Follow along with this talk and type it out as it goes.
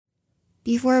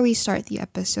Before we start the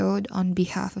episode, on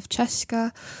behalf of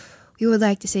Cheska, we would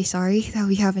like to say sorry that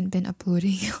we haven't been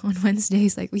uploading on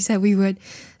Wednesdays like we said we would.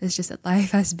 It's just that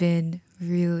life has been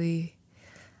really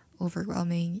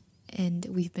overwhelming and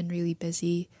we've been really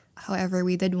busy. However,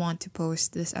 we did want to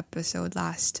post this episode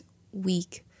last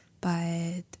week,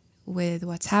 but with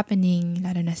what's happening,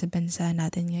 lalo na sa bansa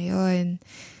natin ngayon,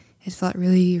 it felt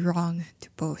really wrong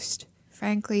to post.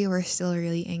 Frankly, we're still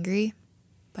really angry,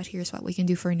 but here's what we can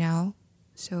do for now.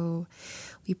 So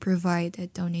we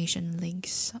provided donation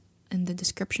links in the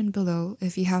description below.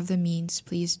 If you have the means,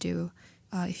 please do.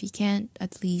 If you can't,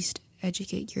 at least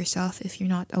educate yourself if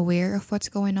you're not aware of what's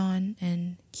going on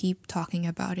and keep talking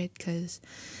about it because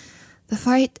the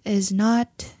fight is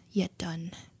not yet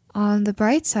done. On the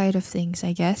bright side of things,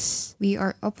 I guess, we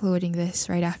are uploading this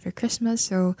right after Christmas,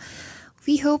 so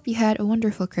we hope you had a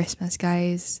wonderful Christmas,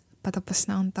 guys. Patapos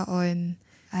na ang taon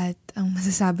at ang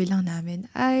masasabi lang namin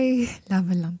ay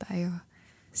laban lang tayo.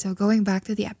 So going back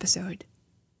to the episode.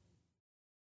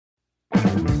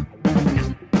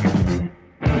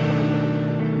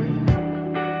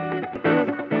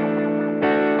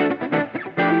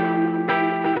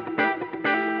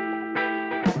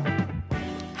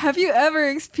 Have you ever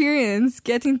experienced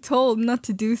getting told not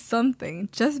to do something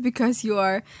just because you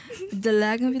are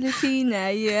Dalagang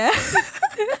Pilipina, yeah?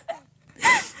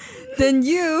 Then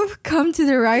you've come to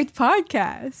the right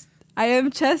podcast. I am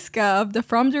Cheska of the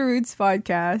From the Roots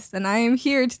podcast, and I am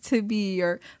here to be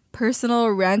your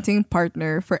personal ranting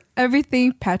partner for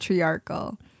everything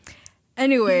patriarchal.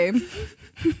 Anyway,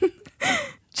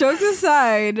 jokes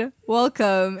aside,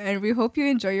 welcome, and we hope you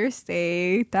enjoy your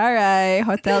stay. Taray,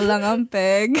 hotel lang ang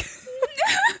peg.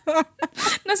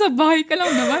 Nasa bahay ka lang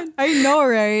naman. I know,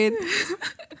 right?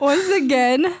 Once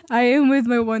again, I am with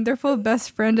my wonderful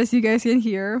best friend, as you guys can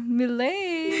hear,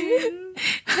 Milaine.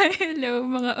 Hi, hello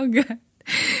mga ugat.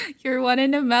 Your one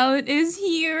and a mallet is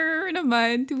here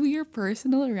naman to be your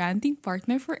personal ranting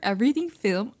partner for everything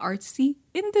film, artsy,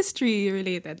 industry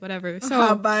related, whatever. So,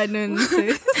 haba nun,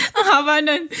 sis. ang haba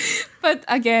nun. But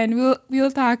again,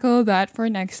 we'll tackle that for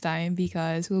next time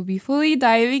because we'll be fully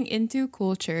diving into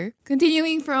culture.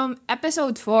 Continuing from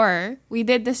episode 4, we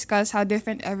did discuss how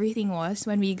different everything was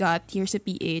when we got here sa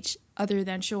PH other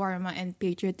than shawarma and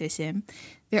patriotism.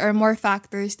 There are more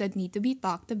factors that need to be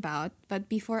talked about. But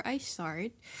before I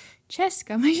start,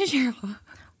 Cheska, may share ko.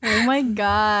 Oh my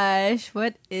gosh,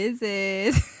 what is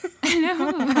it?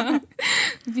 Ano?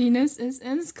 Venus is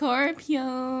in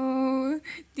Scorpio.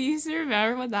 Do you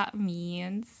remember what that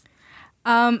means?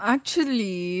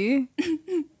 Actually,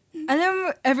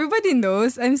 everybody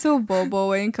knows I'm so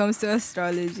bobo when it comes to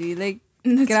astrology. Like,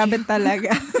 grabe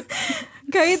talaga.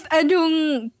 Kahit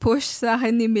anong push sa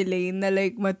akin ni Milaine na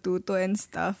like matuto and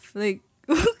stuff, like,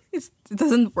 it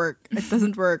doesn't work. It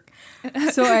doesn't work.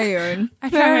 So, ayun. I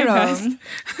try my best.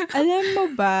 Alam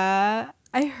mo ba,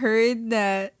 I heard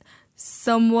that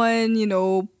someone,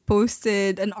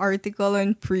 posted an article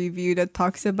on Preview that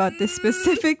talks about this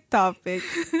specific topic.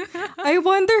 I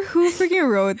wonder who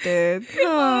freaking wrote it.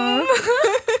 Aww.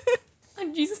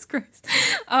 Jesus Christ.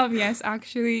 Yes,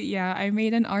 actually, yeah, I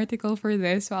made an article for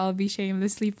this, so I'll be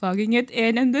shamelessly plugging it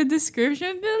in the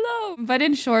description below. But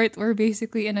in short, we're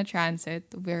basically in a transit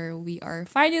where we are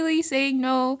finally saying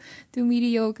no to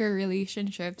mediocre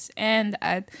relationships and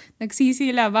at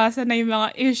nagsisilabasan na yung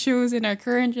mga issues in our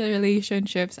current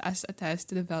relationships as a test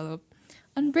to develop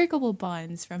unbreakable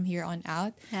bonds from here on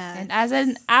out. Yes. And as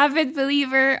an avid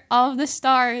believer of the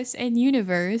stars and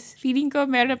universe, feeling ko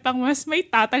meron pang mas may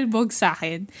tatalbog sa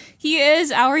akin. He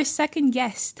is our second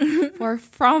guest for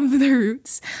From the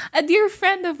Roots, a dear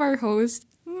friend of our host,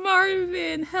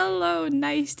 Marvin. Hello,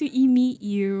 nice to meet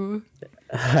you.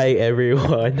 Hi,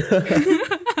 everyone.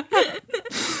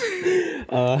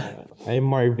 I'm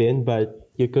Marvin, but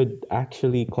you could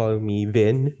actually call me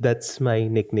Vin. That's my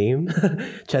nickname.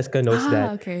 Cheska knows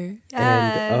that. Okay.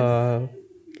 And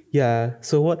yeah,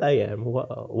 so what I am,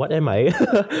 what am I?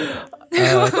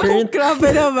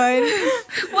 Grabe naman.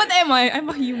 What am I? I'm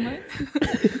a human.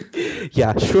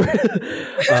 Yeah, sure.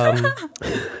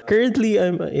 Currently,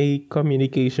 I'm a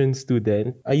communication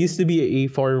student. I used to be a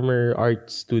former art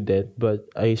student, but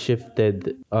I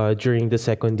shifted during the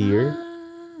second year.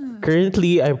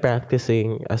 Currently, I'm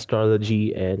practicing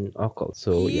astrology and occult.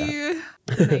 So, yeah.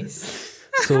 Nice.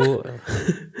 So,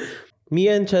 me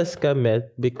and Cheska met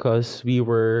because we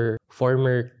were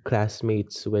former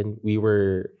classmates when we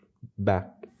were back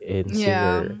in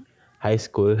senior high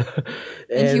school.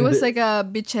 And he was like a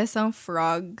bitchesang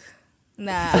frog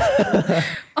na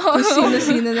kung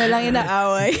sino-sino na lang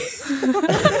inaaway.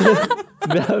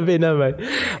 Grabe naman.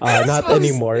 Not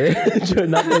anymore.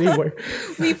 Not anymore.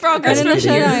 We progress Ano na from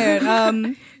siya here. ngayon?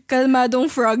 Kalmadong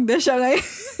frog na siya ngayon.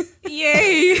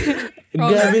 Yay!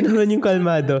 Grabe naman yung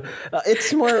kalmado.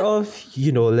 It's more of,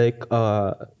 like,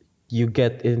 you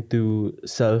get into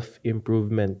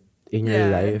self-improvement in your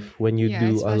Yeah. life when you Yeah,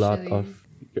 do a lot especially- of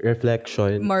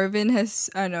reflection. Marvin has,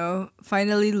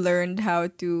 finally learned how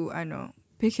to,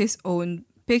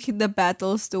 pick the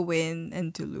battles to win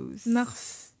and to lose.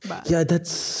 Naks. Ba? Yeah,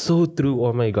 that's so true.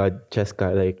 Oh my God,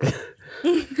 Cheska, like,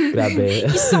 grabe.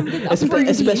 Summed it up for me.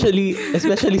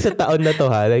 especially sa taon na to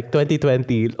ha, like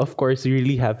 2020, of course, you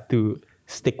really have to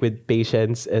stick with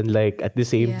patience and like at the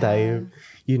same Yeah. time,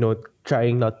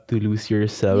 trying not to lose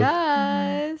yourself.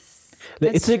 Yes.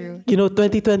 Like, That's it's like, true.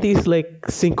 2020 is like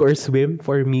sink or swim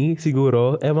for me,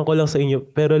 siguro. Ewan ko lang sa inyo.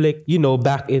 Pero like,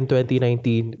 back in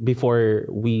 2019, before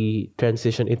we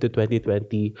transition into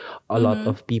 2020, a lot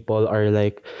of people are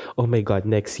like, oh my God,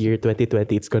 next year,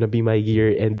 2020, it's gonna be my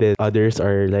year. And then others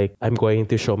are like, I'm going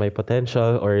to show my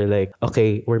potential. Or like,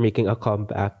 okay, we're making a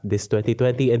comeback this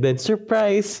 2020. And then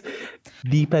surprise,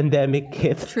 the pandemic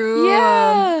hit. True.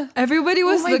 Yeah. Everybody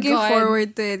was Oh my looking God.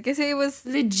 forward to it kasi it was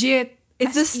Legit.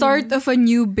 it's the start of a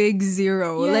new big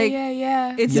zero.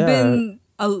 Yeah. It's Yeah. been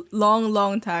a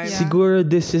long time. Yeah. Siguro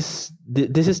this is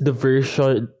the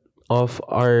version of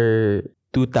our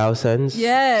 2000s.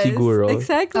 Yes. Siguro.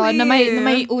 Exactly. Na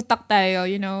may utak tayo,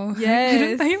 Yes.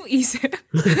 Meron tayong isip.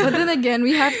 But then again,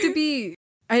 we have to be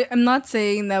I'm not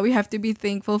saying that we have to be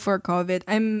thankful for COVID.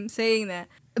 I'm saying that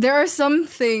there are some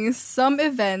things, some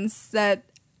events that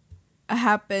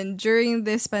happened during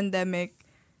this pandemic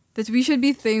that we should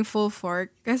be thankful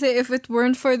for. Kasi if it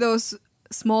weren't for those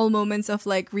small moments of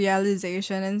like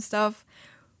realization and stuff,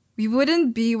 we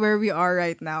wouldn't be where we are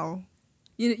right now.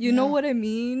 You know what I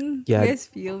mean? Yeah, You guys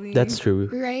feel me? That's true.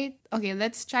 Right? Okay,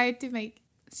 let's try to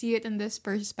see it in this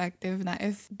perspective na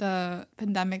if the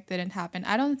pandemic didn't happen,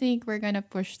 I don't think we're gonna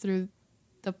push through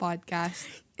the podcast.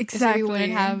 Kasi Exactly. we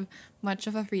wouldn't have much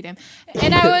of a freedom.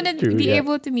 And I wouldn't True, be yeah.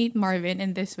 able to meet Marvin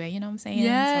in this way, you know what I'm saying?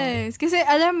 Yes. Kasi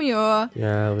alam mo,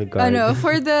 Yeah, my God.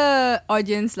 for the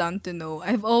audience lang to know,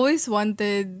 I've always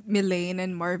wanted Milane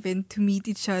and Marvin to meet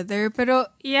each other. Pero,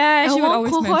 Yeah, she would ewan always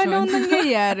ko kung anong mention.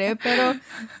 nangyayari. Pero,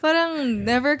 parang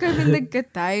never kami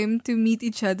nagka-time to meet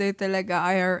each other talaga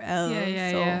IRL.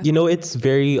 Yeah. It's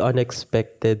very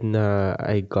unexpected na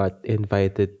I got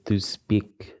invited to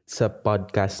speak sa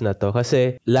podcast na to.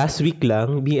 Kasi last week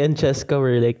lang, me and Cheska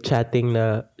were like chatting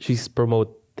na she's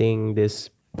promoting this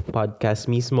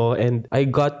podcast mismo. And I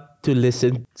got to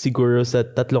listen siguro sa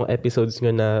 3 episodes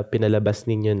nga na pinalabas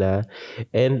ninyo na.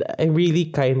 And I'm really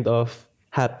kind of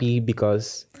happy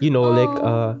because,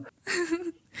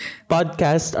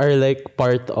 podcasts are like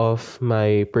part of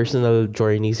my personal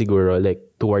journey siguro, like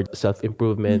toward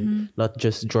self-improvement, not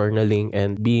just journaling.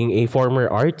 And being a former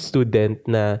art student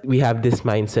na we have this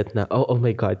mindset na, oh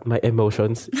my God, my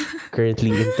emotions currently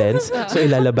intense. So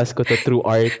ilalabas ko to through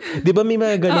art. Di ba may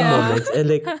mga ganung moments? And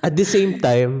like, at the same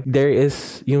time, there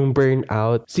is yung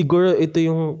burnout. Siguro ito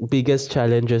yung biggest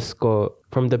challenges ko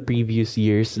from the previous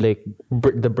years, like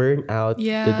the burnout,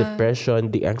 the Yeah.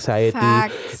 depression, the anxiety,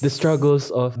 Facts. the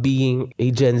struggles of being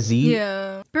a Gen Z.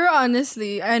 Yeah. Pero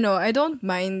honestly, I know, I don't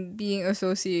mind being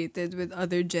associated with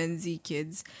other Gen Z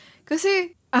kids.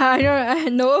 Kasi, I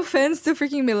don't, no offense to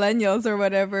freaking millennials or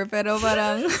whatever, pero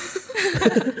parang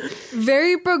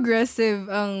very progressive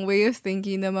ang way of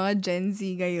thinking ng mga Gen Z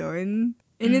ngayon.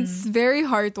 And it's very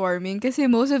heartwarming kasi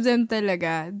most of them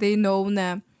talaga, they know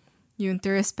na yun to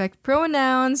respect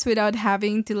pronouns without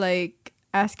having to like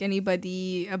ask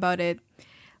anybody about it.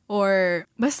 Or,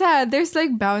 basta, there's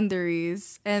like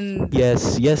boundaries and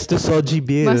Yes to Soji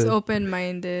Bill. mas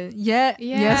open-minded. Yes,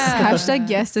 Yeah. hashtag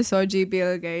yes to Soji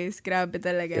Bill, guys. Grabe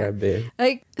talaga. Grabe.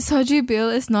 Like, Soji Bill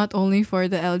is not only for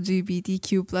the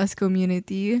LGBTQ plus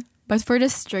community, but for the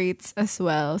straights as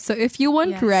well. So if you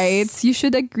want Yes. rights, you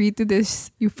should agree to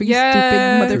this, you freaking Yes. stupid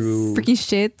mother True. freaking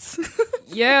shits.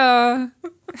 Yeah.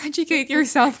 Educate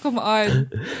yourself, come on.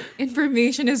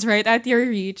 Information is right at your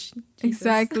reach. Jesus.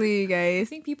 Exactly, I guys.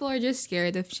 think people are just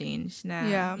scared of change na,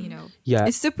 Yeah. Yeah,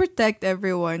 It's to protect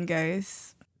everyone,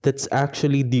 guys. that's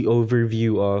actually the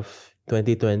overview of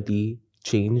 2020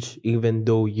 change, even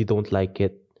though you don't like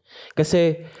it.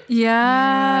 Kasi,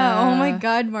 Yeah. Oh my Yeah.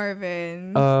 God,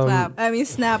 Marvin.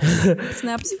 Snaps.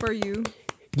 Snaps for you.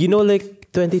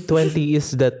 like 2020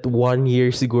 is that 1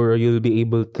 year siguro you'll be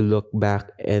able to look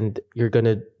back and you're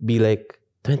gonna be like,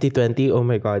 2020, oh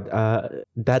my God,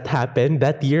 that happened,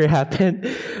 that year happened.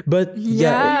 But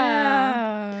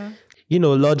yeah, Yeah.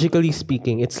 logically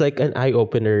speaking, it's like an eye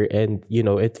opener, and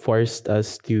it forced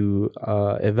us to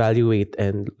evaluate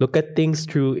and look at things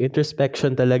through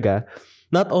introspection talaga,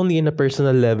 not only in a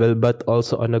personal level but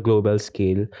also on a global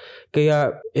scale.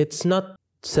 Kaya it's not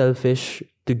selfish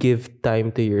to give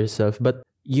time to yourself, but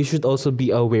you should also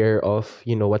be aware of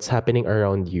what's happening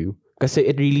around you, kasi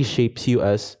it really shapes you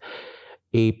as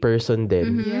a person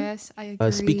then. Yes, I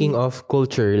agree. Speaking of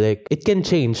culture, like it can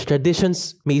change.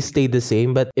 Traditions may stay the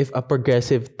same, but if a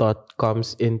progressive thought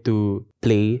comes into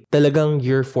play, talagang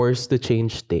you're forced to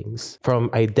change things.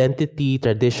 From identity,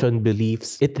 tradition,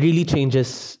 beliefs, it really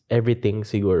changes everything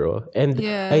siguro. And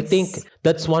I Yes. think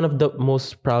that's one of the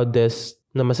most proudest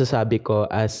na masasabi ko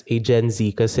as a Gen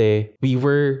Z, kasi we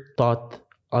were taught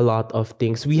a lot of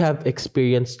things. We have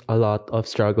experienced a lot of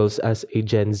struggles as a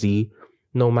Gen Z,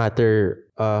 no matter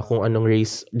kung anong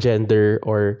race, gender,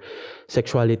 or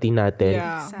sexuality natin.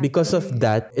 Yeah. Because of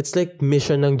that, it's like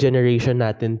mission ng generation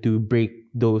natin to break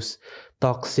those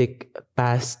toxic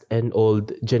past and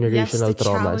old generational yes, to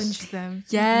traumas. challenge them.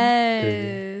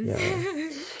 Yes. Yeah.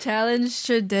 Challenge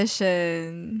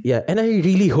tradition. Yeah, and I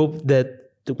really hope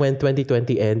that when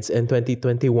 2020 ends and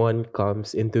 2021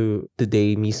 comes into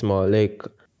today mismo, like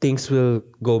things will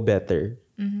go better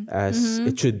as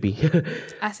it should be.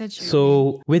 As it should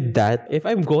So with that, if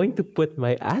I'm going to put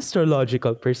my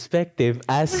astrological perspective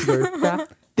as your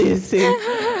practicing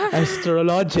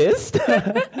astrologist,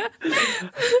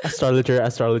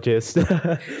 astrologist.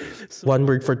 One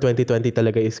word for 2020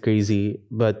 talaga is crazy,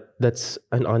 but that's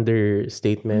an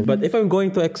understatement. But if I'm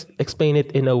going to explain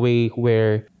it in a way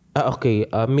where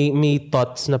may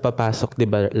thoughts na papasok,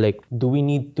 diba? Like, do we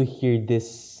need to hear this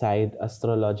side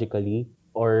astrologically,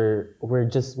 or we're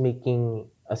just making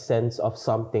a sense of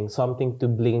something to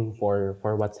blame for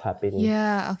what's happening?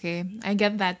 Yeah, okay. I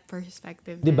get that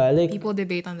perspective. Diba? Like, People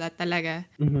debate on that talaga.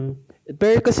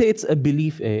 pero kasi it's a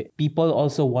belief eh. People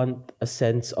also want a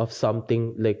sense of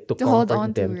something, like to To hold comfort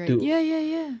on to, them. right?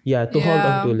 Yeah, to hold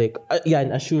on Yeah. to, like,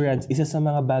 yan, assurance. Isa sa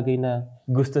mga bagay na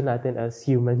gusto natin as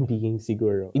human beings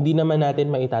siguro. Hindi naman natin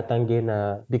maitatanggi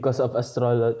na because of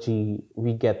astrology,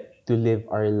 we get to live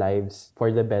our lives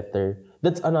for the better.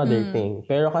 That's another thing.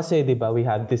 Pero kasi, di ba, we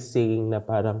have this saying na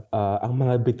parang, ang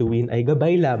mga bituin ay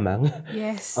gabay lamang.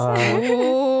 Yes.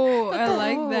 Oh, I Totoo.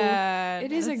 like that.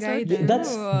 It is a That's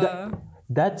so guidance. true.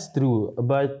 That's true.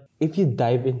 But if you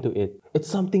dive into it, it's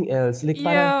something else. Like,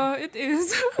 parang, Yeah, it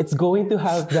is. it's going to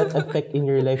have that effect in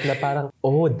your life na parang,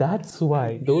 oh, that's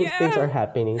why those things are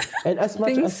happening. And as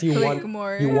much Things as you click want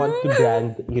more. you want to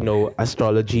brand,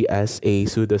 astrology as a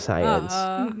pseudoscience,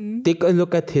 take a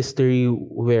look at history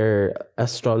where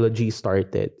astrology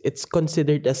started. It's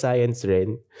considered a science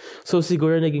rin. So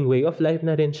siguro naging way of life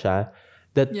na rin siya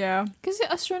that Yeah. Kasi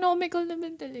astronomical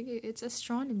naman talaga. It's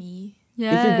astronomy.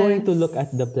 Yes. if you're going to look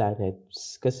at the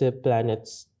planets, kasi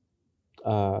planets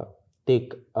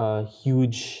take a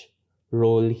huge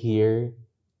role here,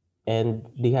 and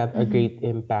they have a great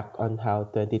impact on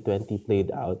how 2020 played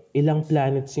out. Ilang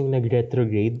planets yung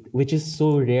nag-retrograde, which is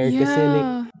so rare kasi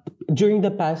like during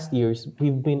the past years,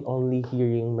 we've been only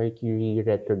hearing Mercury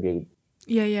retrograde,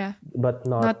 Yeah. but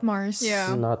Not Mars.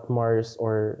 Yeah. not Mars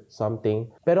or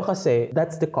something. Pero kasi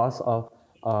that's the cause of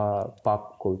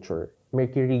pop culture.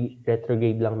 Mercury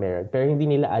retrograde lang meron. Pero hindi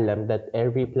nila alam that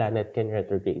every planet can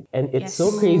retrograde. And it's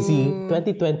so crazy.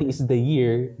 2020 is the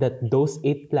year that those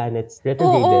 8 planets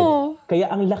retrograded. Oo. Kaya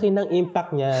ang laki ng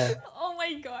impact niya. Oh my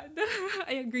God.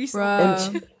 I agree so Bruh.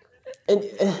 much. And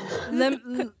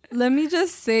Let me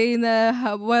just say na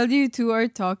while you two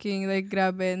are talking, like,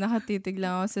 grabe, nakatitig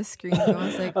lang ako sa screen ko. I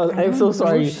was like, I'm so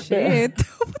sorry. Oh, shit.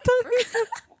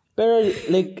 Pero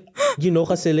like,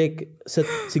 kasi like,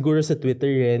 siguro sa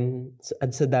Twitter rin,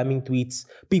 at sa daming tweets,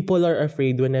 people are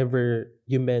afraid whenever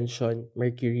you mention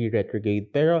Mercury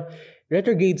retrograde. Pero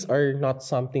retrogrades are not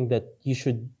something that you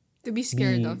should To be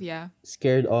scared be of, yeah.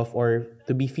 scared of or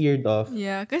to be feared of.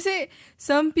 Yeah, kasi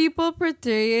some people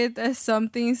portray it as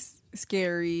something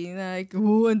scary. Like,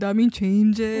 oh, ang daming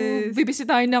changes.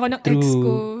 Bibisitahin na ako ng ex True.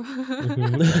 ko.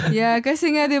 Yeah,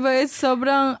 kasi nga, di ba, it's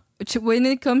sobrang, when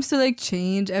it comes to like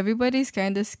change, everybody's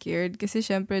kind of scared kasi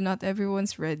syempre not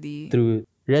everyone's ready. True.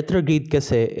 Retrograde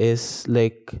kasi is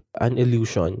like an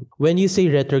illusion. When you say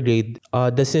retrograde,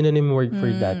 the synonym word for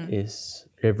that is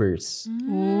reverse.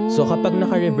 So kapag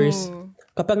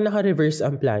naka-reverse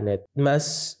ang planet,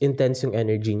 mas intense yung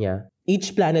energy niya.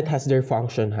 Each planet has their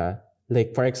function, ha?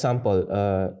 Like for example,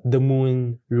 the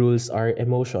moon rules our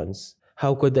emotions.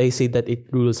 how could I say that it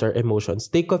rules our emotions?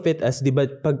 Think of it as, di ba,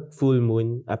 pag full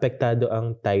moon, apektado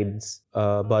ang tides,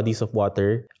 bodies of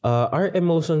water. Our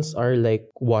emotions are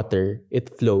like water. It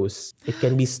flows. It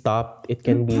can be stopped. It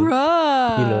can be, you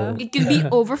know. It can be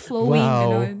overflowing.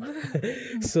 Wow.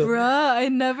 Ganun. So, Bruh, I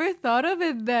never thought of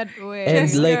it that way. and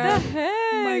What like, the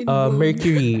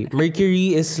heck?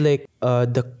 Mercury is like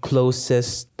the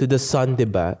closest to the sun,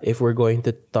 diba? If we're going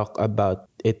to talk about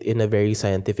it in a very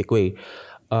scientific way.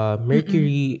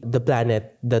 Mercury, the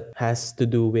planet that has to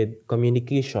do with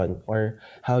communication or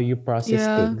how you process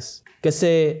things.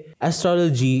 Kasi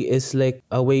astrology is like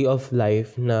a way of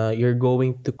life na you're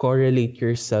going to correlate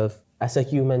yourself as a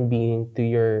human being to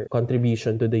your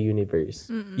contribution to the universe.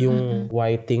 Yung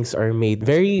why things are made.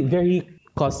 Very, very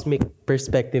cosmic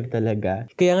perspective talaga.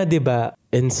 Kaya nga, di ba,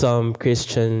 in some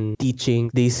Christian teaching,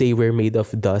 they say we're made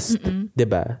of dust. Di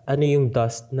ba? Ano yung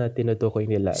dust na tinutukoy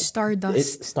nila? Stardust.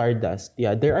 It's stardust.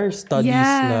 Yeah, there are studies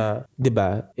na, di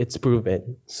ba, it's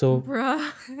proven. So, Bruh.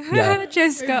 yeah.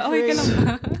 Jessica, okay ka lang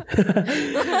ba?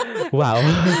 Wow.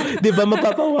 Di ba,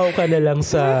 mapapawaw ka na lang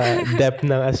sa depth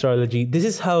ng astrology. This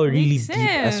is how really Makes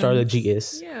deep sense. astrology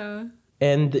is. Yeah.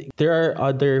 And there are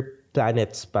other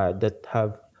planets pa that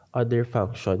have other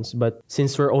functions. But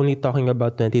since we're only talking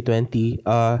about 2020,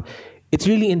 it's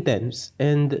really intense.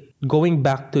 And going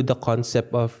back to the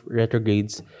concept of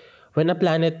retrogrades, when a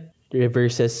planet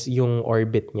reverses yung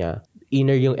orbit niya,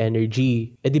 inner yung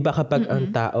energy. Eh di ba kapag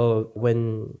ang tao,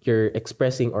 when you're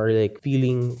expressing or like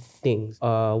feeling things,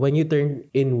 when you turn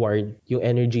inward yung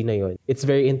energy na yun, it's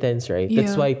very intense, right?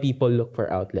 That's Yeah. why people look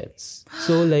for outlets.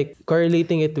 So like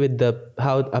correlating it with the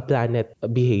how a planet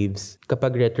behaves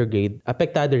kapag retrograde,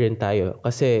 apektado rin tayo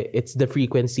kasi it's the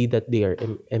frequency that they are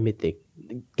emitting.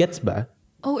 Gets ba?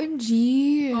 OMG.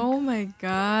 Oh my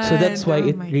God. So that's why Oh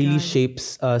it my really God.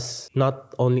 shapes us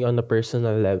not only on a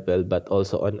personal level but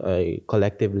also on a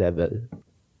collective level.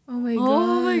 Oh my God.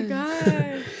 Oh my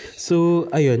God. So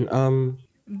ayun,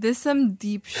 This some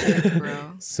deep shit,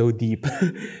 bro. so deep.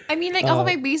 I mean, like, ako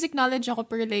may basic knowledge ako,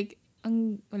 pero like,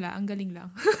 ang galing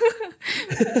lang.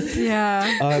 Yeah.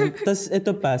 Tas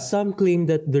ito pa, some claim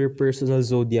that their personal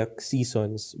zodiac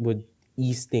seasons would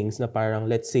ease things na parang,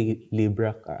 let's say,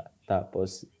 Libra ka,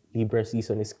 tapos Libra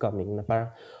season is coming, na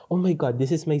parang, oh my God,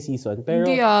 this is my season. Pero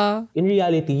Hindi in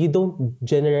reality, you don't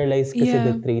generalize kasi Yeah.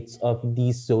 the traits of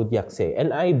these zodiacs eh.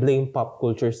 And I blame pop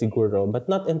culture siguro, but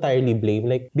not entirely blame.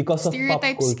 Like, because of pop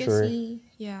Stereotypes culture, kasi.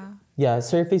 yeah,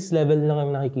 surface level lang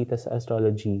ang nakikita sa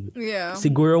astrology. Yeah.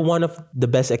 Siguro one of the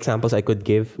best examples I could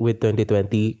give with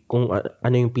 2020, kung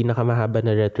ano yung pinakamahaba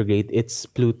na retrograde, it's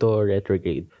Pluto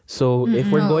retrograde. So, if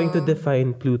we're going to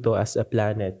define Pluto as a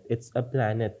planet, it's a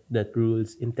planet that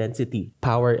rules intensity,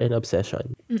 power, and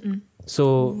obsession.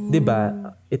 So, di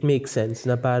ba, it makes sense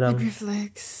na parang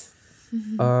Reflex.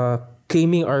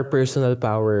 claiming our personal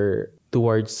power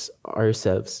towards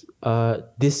ourselves.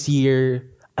 This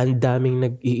year, ang daming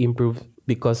nag-i-improve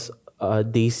because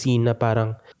they see na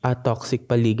parang toxic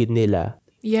paligid nila.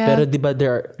 Yeah. Pero 'di ba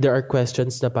there are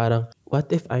questions na parang what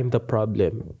if I'm the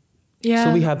problem? Yeah.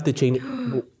 So we have to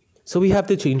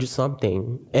change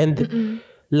something. And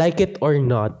like it or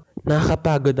not,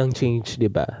 nakakapagod ang change,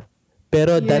 'di ba?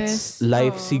 Pero that's Yes.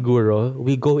 life siguro.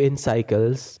 We go in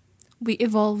cycles. We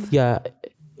evolve. Yeah.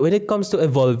 When it comes to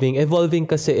evolving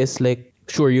kasi is like,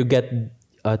 sure, you get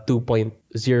a 2.0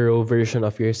 version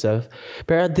of yourself.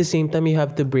 But at the same time, you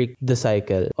have to break the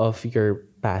cycle of your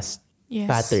past Yes.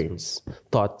 patterns,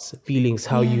 thoughts, feelings,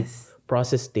 how you Yes.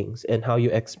 process things, and how you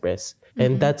express.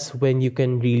 And that's when you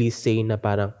can really say na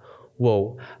parang,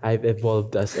 whoa, I've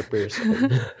evolved as a person.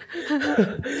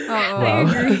 I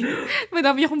agree.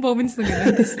 Madami akong moments na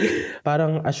gano'n.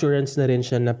 Parang assurance na rin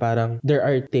siya na parang there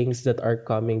are things that are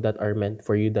coming that are meant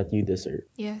for you that you deserve.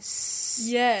 Yes.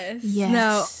 Yes. Yes.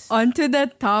 Now, onto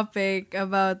the topic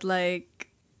about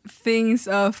like things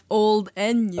of old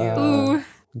and new. Ooh.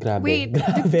 Grabe. Wait,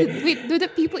 grabe. do the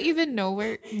people even know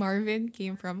where Marvin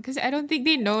came from? Because I don't think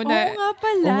they know Oo na. nga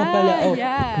pala. Oo nga pala. Oh,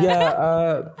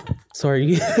 Yeah.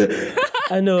 sorry.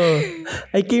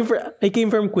 I came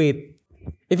from Kuwait.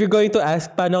 If you're going to ask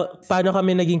paano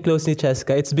kami naging close ni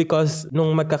Cheska, it's because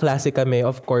nung magkaklase kami,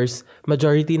 of course,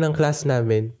 majority ng class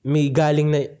namin may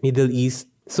galing na Middle East.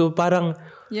 So parang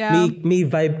Yeah. may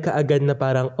vibe ka agad na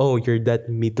parang, oh, you're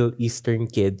that Middle Eastern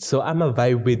kid. So I'm a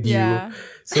vibe with you. Yeah.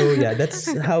 So yeah, that's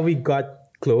how we got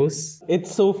close.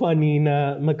 It's so funny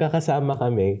na magkakasama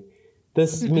kami.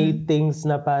 Tapos may things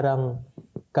na parang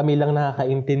kami lang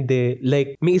nakakaintindi.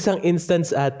 Like, may isang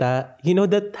instance ata, you know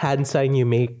that hand sign you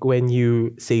make when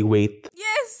you say wait?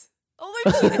 Yes!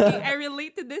 OMG, I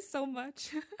relate to this so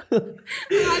much.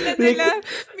 Akala nila,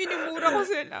 minumura ko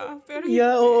sila. Pero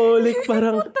Yeah, oo, like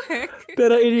parang,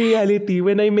 pero in reality,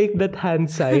 when I make that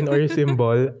hand sign or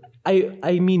symbol,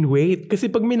 I mean wait. Kasi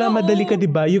pag minamadali ka, di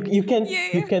ba, you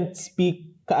can't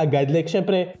speak kaagad. Like,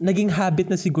 syempre, naging habit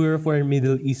na siguro for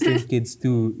Middle Eastern kids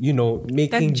to,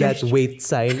 making that gesture. wait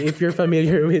sign. If you're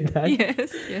familiar with that.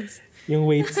 yes. Yung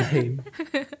wait sign.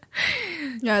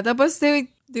 Yeah, tapos they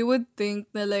would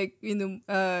think na like,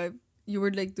 you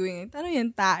were like doing it. Ano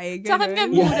yan, tae? Sa akin nga,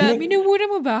 Ganun. minumura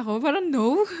mo ba ako? Parang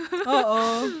no. Oo.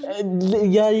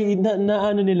 Yeah,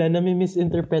 na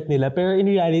misinterpret nila. Pero in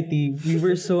reality, we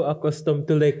were so accustomed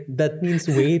to like, that means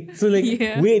wait. So like,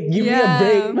 wait, give me a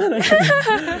break.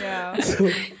 Yeah. So,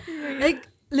 Like,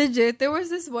 legit, there was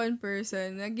this one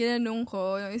person na ginanong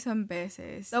ko yung isang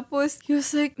beses. Tapos, he was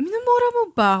like, minumura mo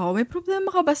ba ako? May problema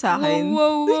ka ba sa akin?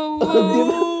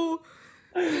 Wow.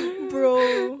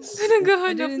 Bro.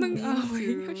 Naghahanap I didn't ng mean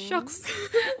away. to. Shucks.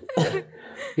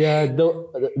 yeah,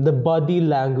 the body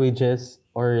languages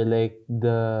or like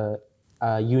the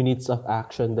units of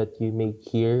action that you make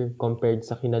here compared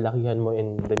sa kinalakihan mo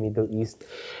in the Middle East,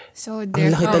 So ang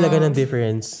laki therefore, talaga ng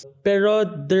difference. Pero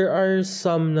there are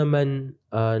some naman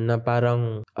na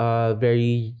parang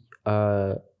very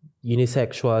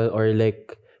unisexual or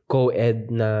like co-ed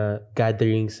na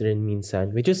gatherings rin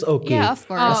minsan, which is okay. yeah, of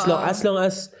course. As long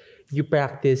as you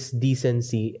practice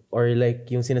decency or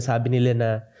like yung sinasabi nila na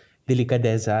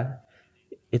delikadeza,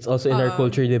 it's also in our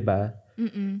culture, di ba?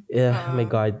 Yeah, my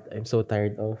God, I'm so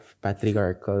tired of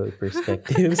patriarchal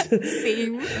perspectives.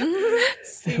 Same.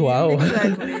 Wow.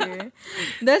 Exactly.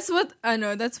 That's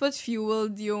what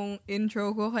fueled yung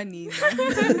intro ko kanina.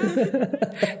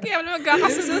 Kaya wala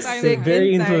magkakasunod tayo. sick.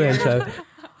 Very and tired. influential.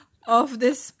 Of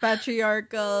this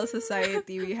patriarchal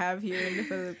society we have here in the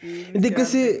Philippines. Hindi Grabe.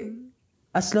 kasi,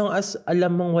 as long as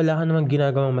alam mong wala ka namang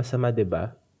ginagawang masama, di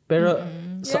ba? Pero,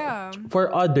 Yeah. for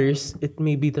others, it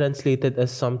may be translated as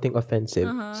something offensive.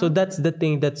 So that's the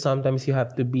thing that sometimes you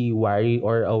have to be wary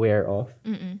or aware of.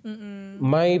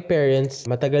 My parents,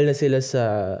 matagal na sila sa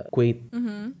Kuwait.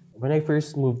 When I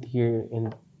first moved here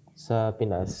sa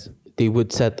Pinas, they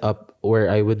would set up where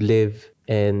I would live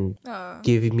and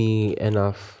give me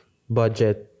enough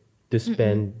budget to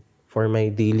spend for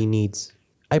my daily needs.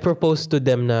 I proposed to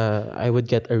them na I would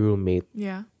get a roommate.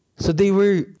 Yeah. So they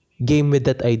were game with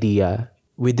that idea.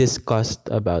 We discussed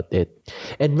about it.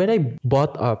 And when I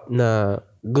brought up na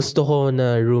gusto ko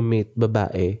na roommate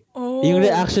babae, yung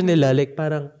reaction nila like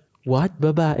parang, what?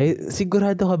 Babae?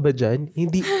 Sigurado ka ba dyan?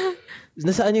 Hindi,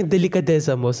 nasaan yung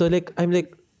delikadeza mo? So like, I'm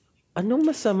like, anong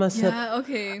masama Yeah,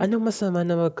 okay. anong masama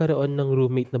na magkaroon ng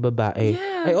roommate na babae?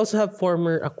 I also have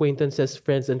former acquaintances,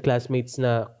 friends, and classmates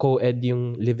na co-ed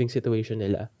yung living situation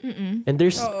nila. And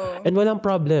and walang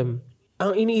problem.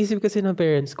 Ang iniisip kasi ng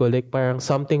parents ko, like parang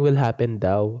something will happen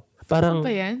daw. Parang, Ano ba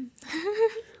yan?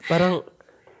 parang,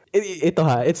 ito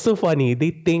ha, it's so funny. They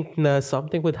think na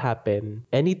something would happen.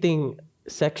 Anything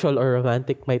sexual or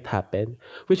romantic might happen.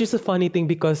 Which is a funny thing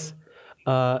because,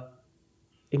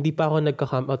 hindi pa ako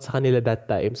nagka-come out sa kanila that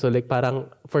time. So like parang,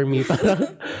 for me,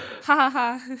 parang,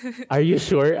 are you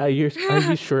sure? Are you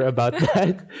sure about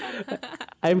that?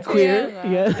 I'm queer.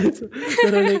 Yeah.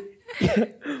 Pero like,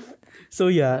 so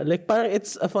yeah, like parang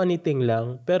it's a funny thing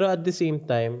lang. Pero at the same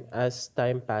time, as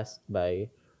time passed by,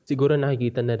 siguro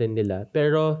nakikita na rin nila.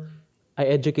 Pero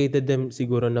I educated them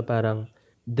siguro na parang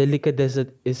delicadeza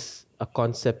is a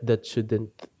concept that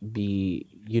shouldn't be,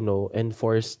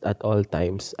 enforced at all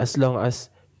times. As long as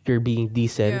you're being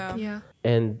decent Yeah.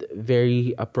 and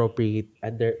very appropriate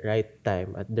at the right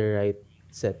time, at the right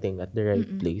setting, at the right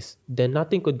place, then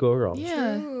nothing could go wrong.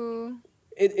 Yeah. True.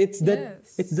 It's that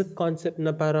concept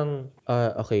na parang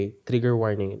okay, trigger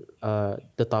warning,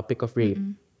 the topic of rape.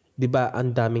 'Di ba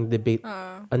ang daming debate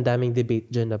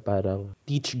diyan na parang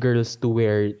teach girls to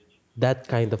wear that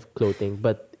kind of clothing,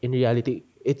 but in reality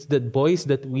it's the boys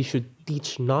that we should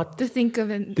teach not To think of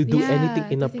it. to do anything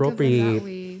inappropriate.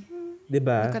 'Di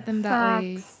ba? Look at them that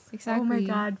way. Exactly. Oh my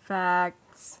God,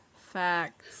 facts.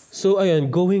 So ayun,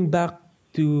 going back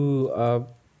to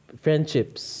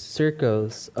friendships,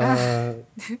 circles,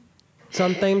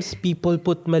 sometimes people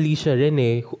put mali siya rin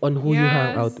on who you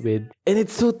hang out with. And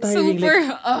it's so tiring. Super.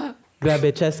 Like,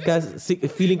 grabe, Cheska,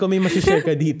 feeling ko may masishare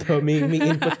ka dito. May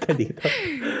input ka dito.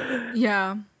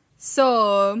 Yeah.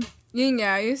 So, yun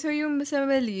nga. Yung sa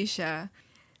Malaysia,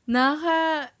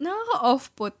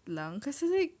 nakaka-off-put lang. Kasi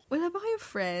like, wala ba kayong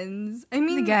friends? I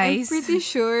mean, The guys. I'm pretty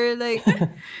sure like,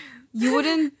 you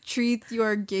wouldn't treat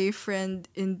your gay friend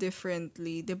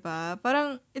indifferently, diba?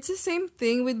 Parang, it's the same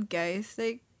thing with guys.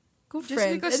 Like, kung Just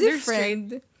friend, because edi they're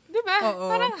friend. Diba? Oo.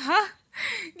 Parang, ha?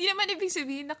 Hindi naman ibig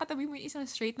sabihin nakatabi mo yung isang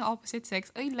straight na opposite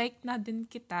sex. Ay, like na din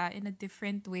kita in a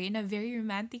different way, in a very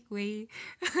romantic way.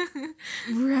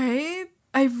 Right?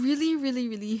 I really, really,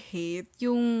 really hate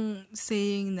yung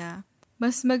saying na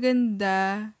mas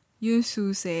maganda yung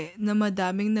susi na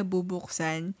madaming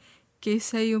nabubuksan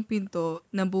kaysa yung pinto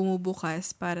na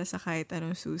bumubukas para sa kahit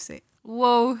anong susi.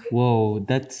 Wow. Whoa,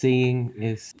 that saying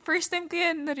is... First time ko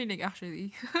yan narinig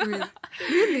actually.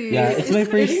 Really? Yeah, it's my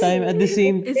first time. At the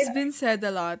same... It's been said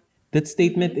a lot. That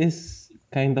statement is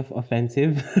kind of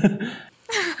offensive.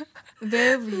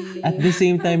 Very. At the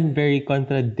same time, very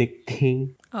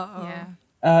contradicting. Oo. Yeah.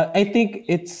 I think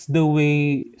it's the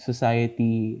way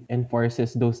society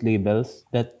enforces those labels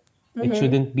that it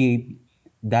shouldn't be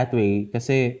that way.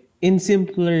 Kasi in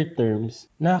simpler terms,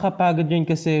 nakakapagod yun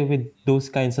kasi with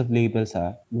those kinds of labels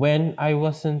When I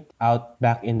wasn't out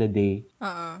back in the day,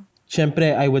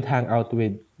 syempre I would hang out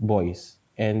with boys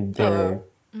and their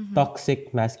toxic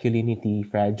masculinity,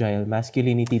 fragile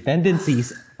masculinity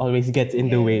tendencies always gets in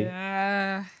the way.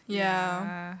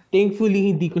 Yeah.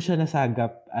 Thankfully, hindi ko siya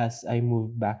nasagap as I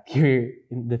moved back here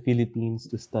in the Philippines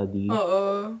to study.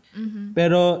 Oo.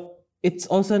 Pero it's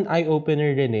also an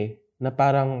eye-opener rin na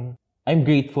parang I'm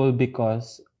grateful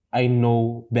because I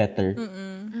know better.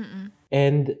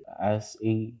 And as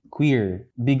a queer,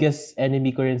 biggest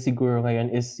enemy ko rin siguro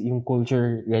ngayon is yung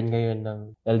culture rin ngayon ng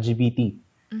LGBT.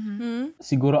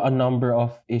 Siguro a number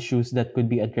of issues that could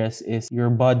be addressed is your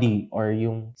body or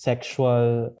yung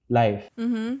sexual life.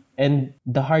 And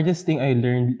the hardest thing I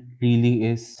learned really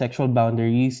is sexual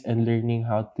boundaries and learning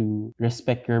how to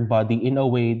respect your body in a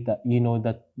way that you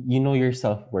know your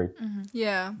self-worth.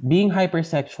 Yeah. Being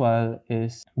hypersexual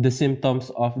is the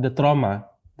symptoms of the trauma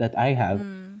that I have.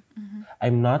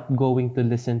 I'm not going to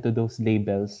listen to those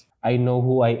labels. I know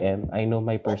who I am. I know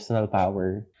my personal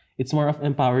power. It's more of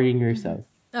empowering yourself.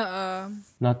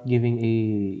 Not giving a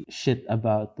shit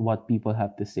about what people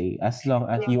have to say. As long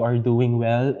as you are doing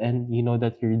well and you know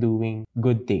that you're doing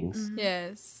good things.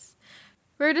 Yes.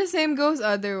 Where the same goes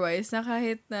otherwise, na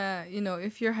kahit na,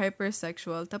 if you're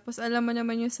hypersexual, tapos alam mo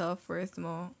naman yung self-worth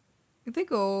mo, I think,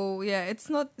 it's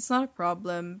not a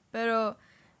problem. Pero,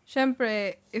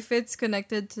 syempre, if it's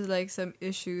connected to like some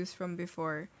issues from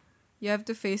before, you have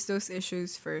to face those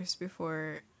issues first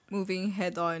before moving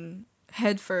head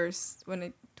first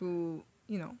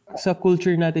Sa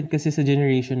culture natin kasi sa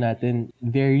generation natin,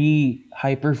 very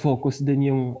hyper-focused din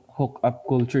yung hook-up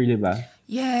culture, di ba?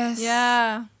 Yes.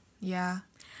 Yeah. Yeah.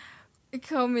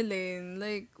 Ikaw, Milaine,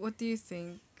 like, what do you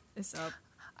think is up?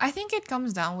 I think it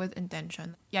comes down with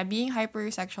intention. Yeah, being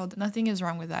hypersexual, nothing is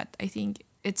wrong with that. I think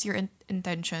it's your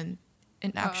intention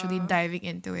in actually diving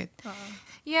into it.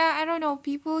 Yeah, I don't know.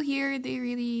 People here, they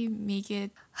really make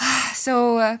it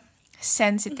so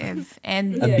sensitive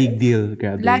and A big deal,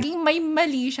 grabe. laging may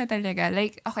mali siya talaga.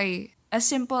 Like, okay, as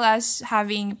simple as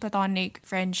having platonic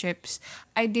friendships.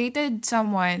 I dated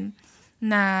someone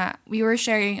na we were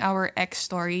sharing our ex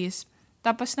stories.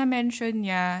 Tapos na-mention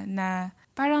niya na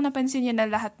parang napansin niya na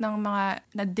lahat ng mga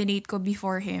na-date ko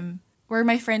before him were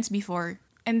my friends before.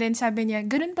 And then sabi niya,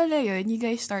 ganun pala yun, you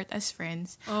guys start as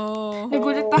friends. Oh.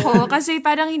 Nagulat ako kasi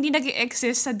parang hindi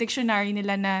nag-exist sa dictionary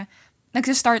nila na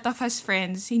nagsa-start off as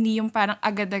friends. Hindi yung parang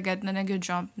agad-agad na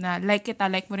nag-jump na like kita,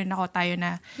 like mo rin ako, tayo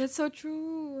na. That's so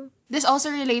true. This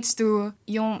also relates to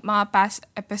yung mga past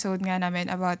episode nga namin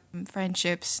about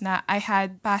friendships na I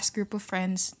had past group of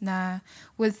friends na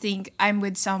would think I'm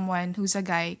with someone who's a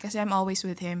guy kasi I'm always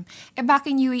with him. Back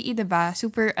in UAE, diba?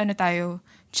 Super tayo,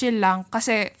 chill lang.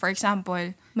 Kasi, for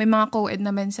example, may mga co-ed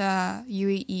naman sa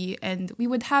UAE and we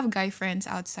would have guy friends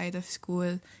outside of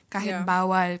school. Kahit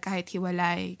bawal, kahit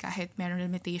hiwalay, kahit meron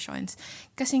limitations.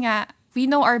 Kasi nga, we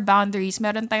know our boundaries.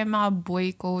 Meron tayong mga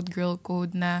boy code, girl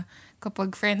code na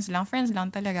kapag friends lang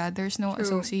talaga. There's no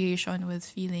association with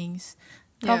feelings.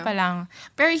 Tropa lang.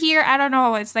 Pero here, I don't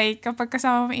know, it's like, kapag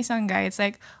kasama mo isang guy, it's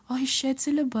like, oh shit,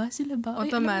 sila ba? Ay, alam mo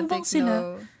Automatic, bang sila?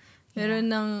 no. Meron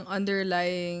ng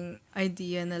underlying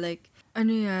idea na like,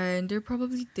 ano yan, they're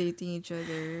probably dating each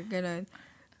other. Ganon.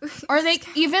 Or like,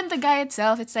 even the guy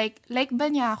itself, it's like ba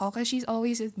niya ako because she's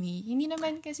always with me? Hindi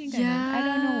naman kasi ganun. Yeah. I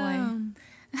don't know why.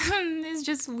 It's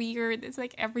just weird. It's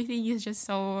like everything is just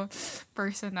so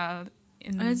personal.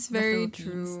 It's the very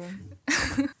Philippines.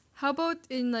 true. How about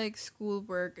in like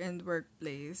schoolwork and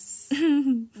workplace?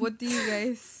 What do you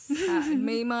guys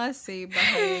may mga say ba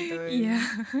kayo doon? Yeah.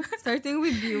 Starting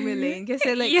with you, Milaine.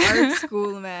 Kasi like art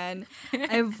school, man.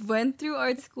 I've went through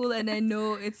art school and I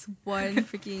know it's one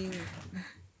freaking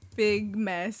big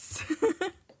mess.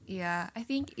 Yeah, I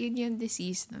think yun yung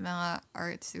disease ng mga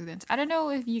art students. I don't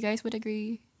know if you guys would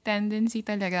agree tendency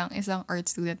talaga ang isang art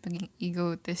student maging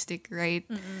egotistic, right?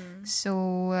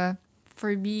 So,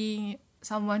 for being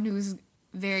someone who's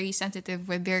very sensitive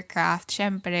with their craft,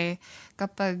 syempre,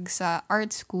 kapag sa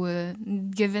art school,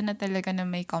 given na talaga na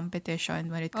may competition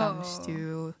when it comes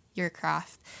to your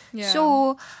craft. Yeah.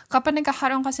 So, kapag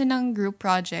nagkakaroon kasi ng group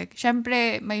project,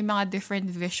 syempre, may mga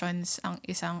different visions ang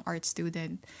isang art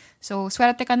student. So,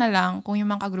 swerte ka na lang kung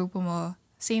yung mga kagrupo mo,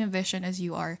 same vision as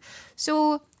you are.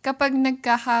 So, kapag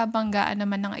nagkakabanggaan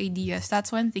naman ng ideas,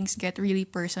 that's when things get really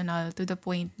personal to the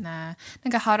point na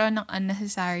nagkakaroon ng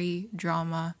unnecessary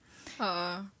drama.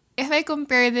 If I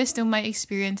compare this to my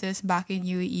experiences back in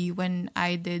UAE when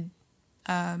I did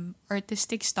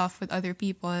artistic stuff with other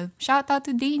people, shout out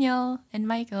to Daniel and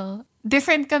Michael.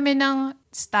 Different kami ng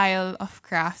style of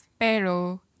craft,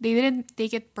 pero they didn't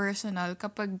take it personal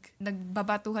kapag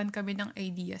nagbabatuhan kami ng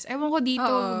ideas. Ewan ko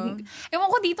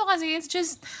dito kasi it's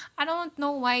just, I don't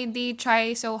know why they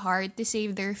try so hard to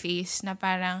save their face na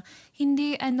parang,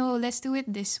 hindi, let's do it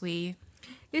this way.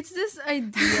 It's this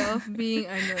idea of being,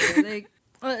 like,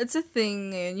 well, it's a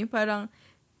thing ngayon. Yung parang,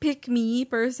 pick me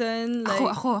person.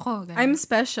 Like, Ako. Ganun. I'm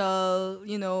special,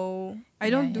 I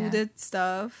don't do Yeah. that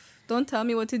stuff. Don't tell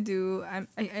me what to do.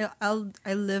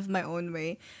 I live my own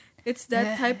way. It's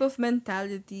that type of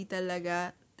mentality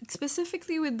talaga.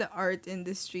 Specifically with the art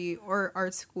industry or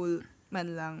art school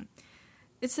man lang.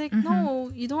 It's like,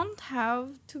 no, you don't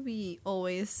have to be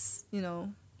always,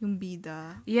 yung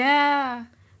bida.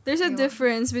 Yeah. There's a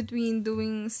difference between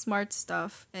doing smart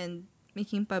stuff and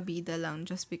making pabida lang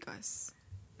just because.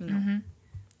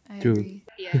 I True. agree.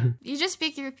 Yeah. You just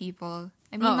pick your people.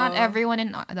 I mean, not everyone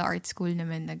in the art school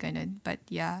naman na ganun. But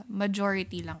yeah,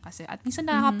 majority lang kasi. At minsan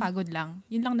nakakapagod lang.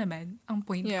 Yun lang naman ang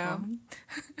point Yeah. ko.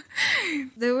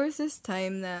 There was this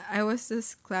time na I was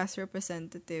this class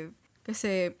representative.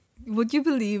 Kasi, would you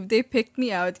believe, they picked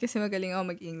me out kasi magaling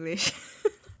ako mag-English.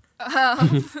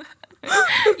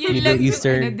 Yun Middle lang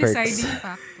Eastern yung deciding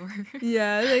factor.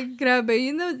 Yeah, like, grabe,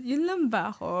 yun lang ba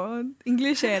ako?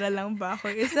 Englishera lang ba ako?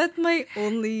 Is that my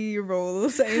only role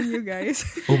sa inyo, guys?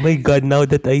 Oh my God, now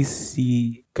that I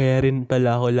see, kaya rin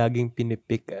pala ako laging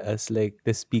pinipick as like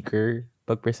the speaker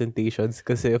pag presentations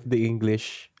kasi of the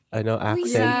English accent.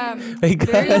 Yeah, My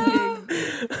very God. big.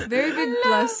 Very big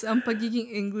plus ang pagiging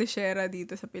Englishera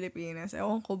dito sa Pilipinas.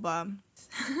 Ewan ko ba?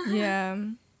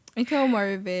 Yeah. Ikaw,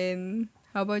 Marvin,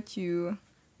 how about you?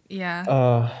 Yeah.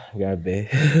 Grabe.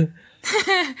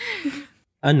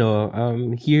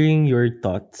 Hearing your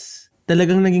thoughts,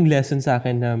 talagang naging lesson sa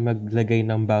akin na maglagay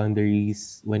ng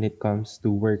boundaries when it comes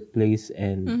to workplace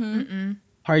and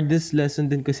hardest lesson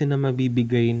din kasi na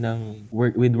mabibigay ng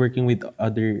working with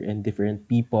other and different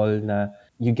people na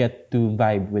you get to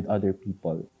vibe with other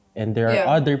people. And there are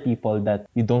other people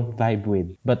that you don't vibe with.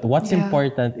 But what's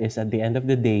important is at the end of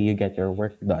the day, you get your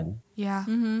work done. Yeah.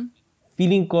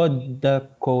 Feeling ko the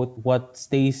quote, what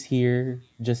stays here,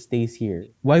 just stays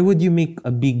here. Why would you make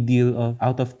a big deal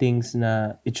out of things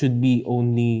na it should be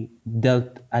only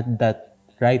dealt at that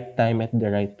right time at the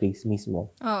right place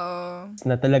mismo? Oo.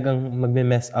 Na talagang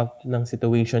magme-mess up ng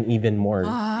situation even more.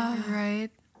 Right.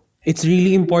 It's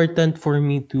really important for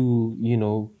me to,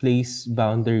 place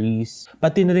boundaries.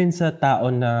 Pati na rin sa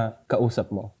tao na kausap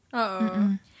mo.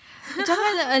 Oo. At saka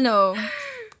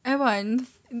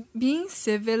being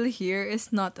civil here is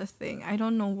not a thing. I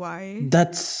don't know why.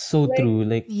 That's so true.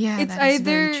 Like, Yeah, It's that is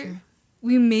very either true.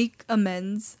 we make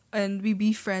amends and we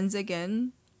be friends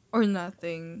again or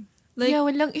nothing. Like, Yeah,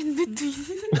 walang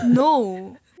in-between.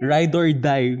 no. ride or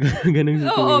die. Ganun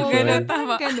situation. Oo, ganun.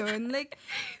 Tama. Ganun. Like,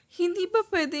 hindi ba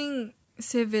pwedeng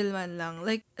civil man lang?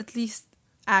 Like, at least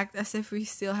act as if we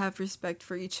still have respect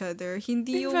for each other.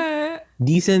 Hindi yung... Diba?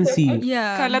 Decency.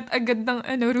 Yeah. Kalat agad ng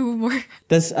rumor.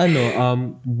 Tas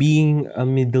being a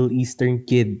Middle Eastern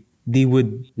kid, they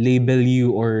would label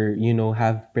you or,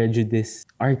 have prejudice.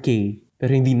 RK.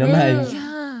 Pero hindi naman. Yeah.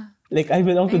 Like, I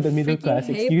belong to I the middle freaking class.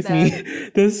 hate Excuse me.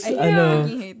 Tas, I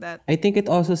freaking hate that. I think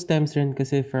it also stems rin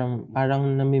kasi from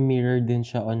parang nami-mirror din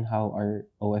siya on how our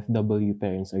OFW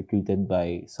parents are treated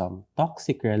by some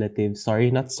toxic relatives.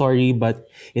 Sorry, not sorry, but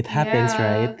it happens, Yeah.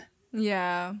 right?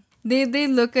 Yeah. They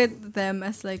look at them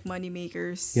as like money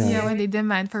makers. Yeah. Yeah, when they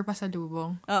demand for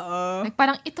pasalubong. Oo. Like,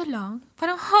 parang ito lang.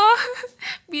 Parang,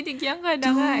 binigyan ka na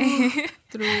nga eh.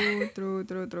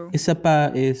 True. Isa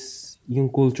pa is yung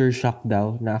culture shock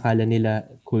daw, na akala nila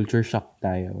culture shock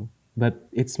tayo. But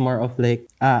it's more of like,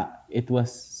 it was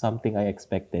something I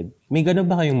expected. May ganun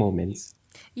ba kayong moments?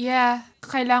 Yeah,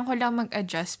 kailangan ko lang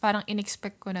mag-adjust. Parang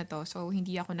in-expect ko na to, so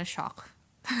hindi ako na-shock.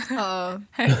 Oo.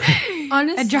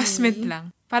 Honestly. Adjustment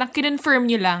lang. Parang kinonfirm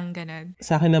nyo lang, ganun.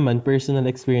 Sa akin naman, personal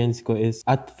experience ko is,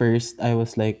 at first, I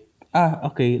was like,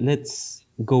 okay, let's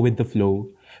go with the flow.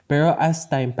 Pero as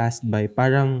time passed by,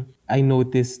 parang I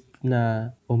noticed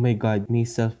na, oh my God, may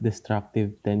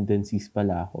self-destructive tendencies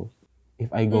pala ako. If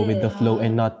I go with the flow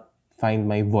and not find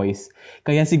my voice.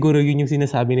 Kaya siguro yun yung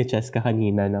sinasabi ni Cheska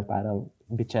kanina na parang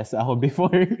bitches ako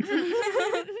before.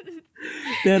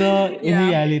 Pero in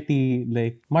reality,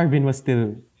 like, Marvin was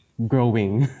still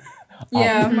growing.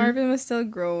 Yeah, Marvin was still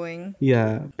growing.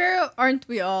 Yeah. Pero aren't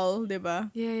we all, di ba?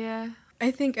 Yeah. I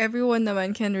think everyone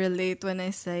naman can relate when I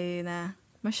say na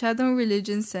masyadong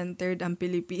religion-centered ang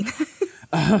Pilipinas.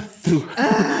 True.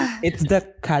 It's the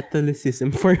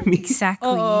Catholicism for me. Exactly.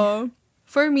 Oo.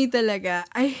 For me talaga,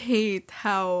 I hate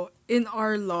how in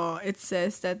our law it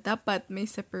says that dapat may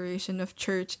separation of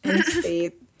church and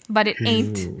state. But it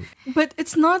ain't. But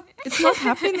it's not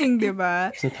happening, di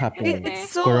ba? It's not happening.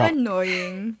 It's so Corrupt.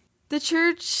 annoying. The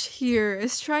church here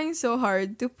is trying so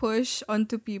hard to push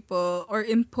onto people or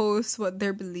impose what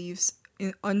their beliefs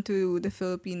onto the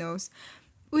Filipinos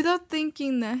without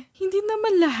thinking na hindi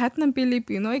naman lahat ng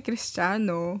Pilipino ay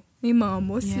Kristiyano. May mga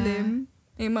Muslim,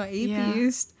 may mga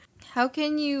atheist. How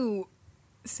can you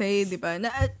say, di ba?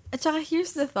 Na, at saka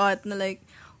here's the thought na like,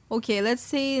 okay, let's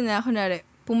say na kunwari,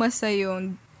 pumasa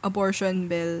yung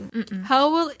abortion bill. How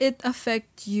will it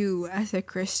affect you as a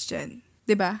Christian?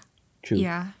 Di ba? True.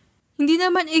 Yeah. Hindi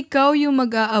naman ikaw yung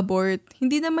mag-a-abort.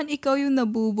 Hindi naman ikaw yung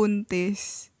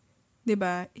nabubuntis. 'Di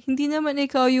ba? Hindi naman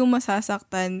ikaw yung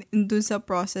masasaktan dun sa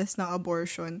process ng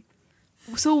abortion.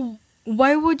 So,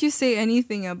 why would you say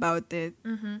anything about it?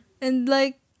 And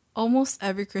like, almost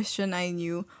every Christian I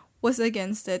knew was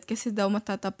against it kasi daw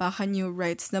matatapakan yung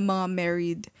rights ng mga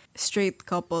married straight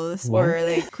couples or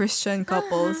like Christian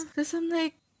couples. Because I'm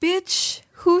like, bitch,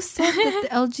 who said that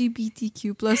the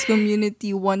LGBTQ plus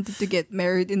community wanted to get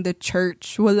married in the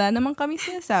church? Wala naman kami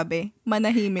sinasabi.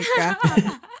 Manahimik ka.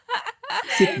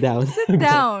 Sit down. Sit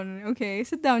down. Okay,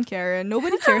 sit down, Karen.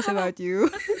 Nobody cares about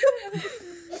you.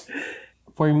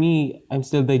 For me, I'm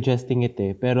still digesting it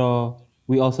pero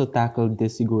we also tackled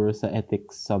this siguro sa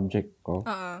ethics subject ko.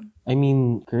 I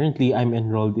mean, currently I'm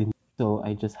enrolled in, so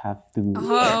I just have to...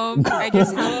 I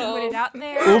just have to put it out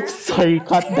there. Oops, sorry,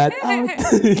 cut that out.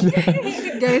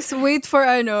 Guys, wait for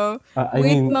I wait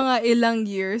mean- mga ilang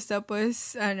years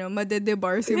tapos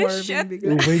madedebar si Marvin Shit.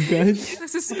 bigla. Oh my God.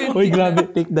 Suspend. Oy,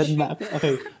 grabe, take that back.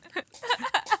 Okay.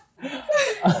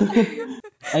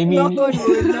 I mean, Knock on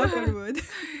wood, knock on wood.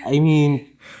 I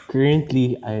mean,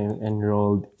 currently I'm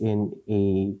enrolled in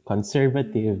a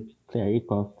conservative,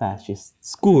 clerical, fascist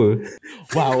school.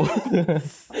 Wow.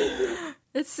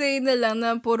 Let's say na lang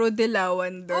na puro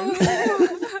dilawan doon.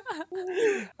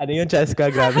 Ano yun,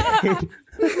 Cheska? Grabe.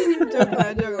 Joke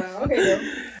lang. Okay, no?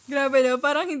 Grabe no,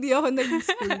 parang hindi ako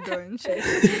nag-school doon. Shit.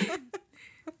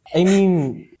 I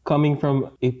mean, coming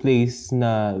from a place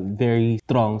na very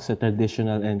strong sa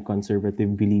traditional and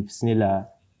conservative beliefs nila,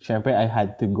 syempre I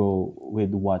had to go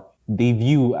with what they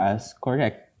view as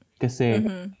correct. Kasi,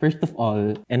 first of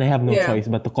all, and I have no choice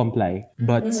but to comply.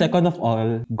 But second of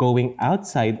all, going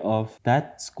outside of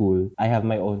that school, I have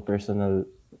my own personal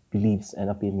beliefs and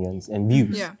opinions and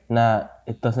views na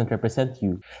it doesn't represent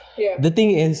you. The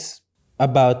thing is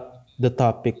about the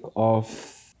topic of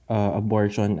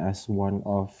abortion as one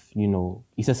of,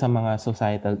 isa sa mga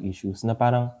societal issues na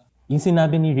parang yung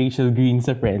sinabi ni Rachel Green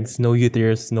sa Friends, no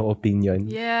uterus, no opinion.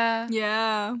 Yeah.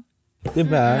 Yeah.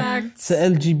 Diba? Facts. Sa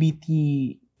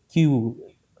LGBTQ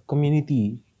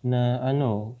community na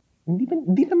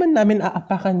hindi naman namin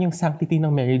aapakan yung sanctity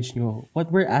ng marriage nyo.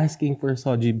 What we're asking for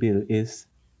Soji Bill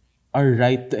is our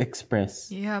right to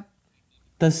express. Yep.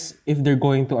 Tas if they're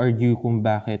going to argue kung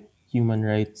bakit human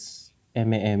rights,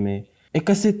 eme-eme,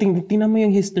 kasi tingnan mo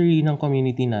yung history ng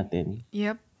community natin.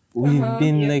 Yep. We've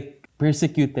been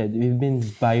persecuted. We've been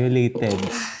violated.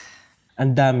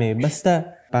 Ang dami.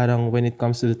 Basta parang when it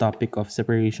comes to the topic of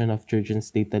separation of church and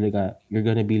state talaga, you're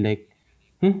gonna be like,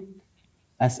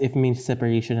 as if may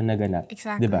separation na naganap.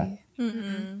 Exactly. Diba?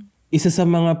 Isa sa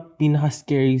mga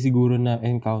pinaka-scary siguro na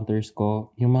encounters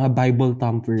ko, yung mga Bible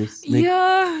thumpers. Like,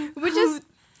 Which is,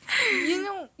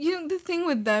 the thing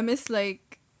with them is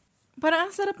like,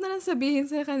 parang ang sarap na lang sabihin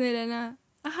sa kanila na,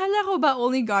 akala ko ba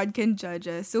only God can judge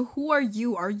us? So who are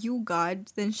you? Are you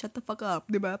God? Then shut the fuck up.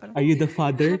 Diba? Parang, are you the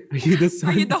Father? Are you the Son?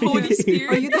 Are you the Holy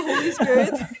Spirit? Are you the Holy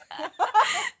Spirit?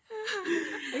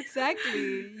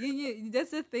 Exactly.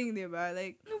 That's the thing, diba?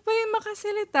 Like, ano ba yung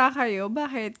makasalita kayo?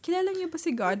 Bakit? Kilala niyo ba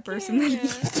si God personally?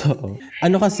 So,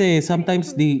 kasi,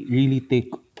 sometimes they really take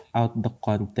out the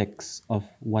context of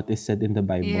what is said in the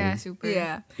Bible. Yeah, super.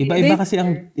 Yeah. Iba-iba kasi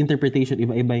ang interpretation,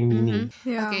 iba-iba yung meaning.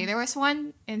 Yeah. Okay, there was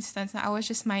one instance na I was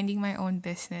just minding my own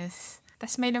business.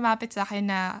 Tapos may lumapit sa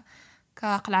akin na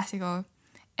kaklase ko.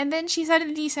 And then she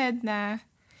suddenly said na,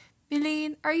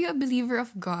 Elaine, are you a believer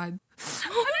of God?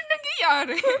 Ano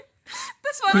nangyayari?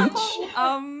 Tapos parang ako,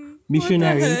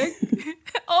 Missionary.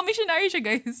 missionary siya,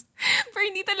 guys. Pero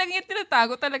hindi talaga yung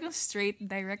tinatago. Talagang straight,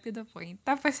 direct to the point.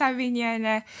 Tapos sabi niya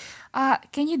na,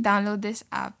 can you download this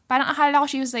app? Parang akala ko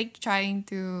she was like trying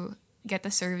to get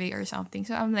a survey or something.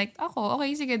 So I'm like,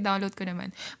 okay, sige, download ko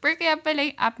naman. Pero kaya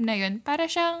pala yung app na yun, para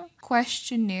siyang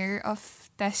questionnaire of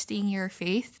testing your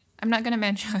faith. I'm not gonna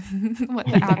mention what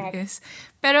the app is.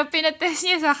 Pero pinatest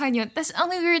niya sa akin yun. Tapos ang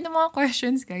weird ng mga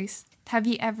questions, guys. Have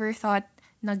you ever thought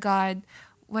na God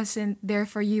wasn't there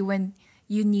for you when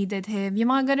you needed Him?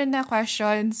 Yung mga ganun na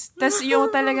questions. Tapos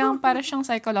yung talagang para siyang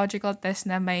psychological test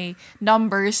na may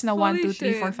numbers na 1,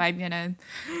 2, 3, 4, 5, ganun.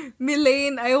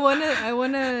 Melaine, I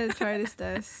wanna try this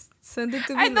test. Send it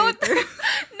to me later.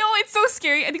 No, it's so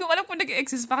scary. Hindi ko alam kung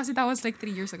nag-exist pa kasi that was like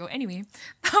 3 years ago. Anyway,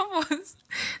 tapos,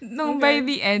 by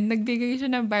the end, nagbigay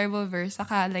siya ng Bible verse,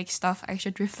 saka like stuff I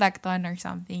should reflect on or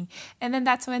something. And then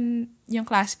that's when yung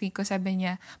classmate ko sabi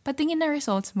niya, patingin na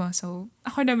results mo. So,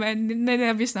 ako naman,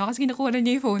 nervous na ako kasi kinukuha na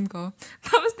niya yung phone ko.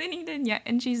 Tapos tinignan niya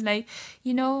and she's like,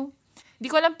 di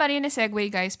ko alam pa rin na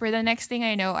segue, guys. For the next thing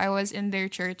I know, I was in their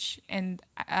church and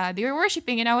they were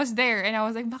worshiping and I was there. And I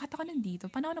was like, bakit ako nandito?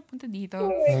 Paano ako napunta dito?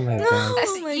 Oh my God.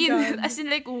 As in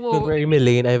like, Don't whoa. worry,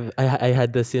 Melaine. I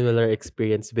had the similar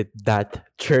experience with that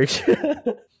church.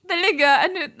 Talaga?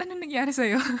 Ano nangyari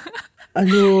sa'yo?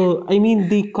 I mean,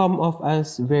 they come off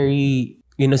as very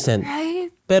innocent. Right?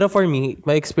 Pero for me,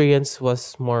 my experience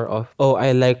was more of,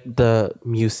 I like the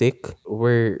music.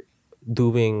 We're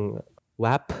doing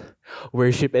WAP,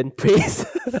 worship and praise.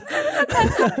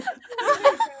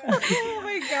 Oh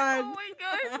my God. Oh my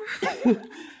God.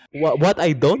 What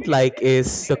I don't like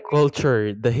is the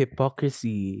culture, the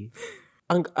hypocrisy.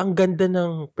 Ang ganda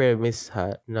ng premise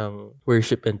ng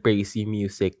worship and praise yung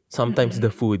music. Sometimes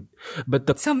the food. But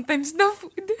Sometimes the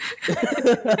food.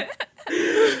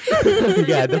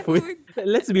 yeah, the food.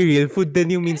 Let's be real, food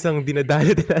din yung minsang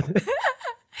dinadala din natin.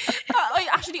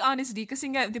 Actually, honestly, kasi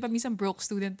nga, di ba, minsan broke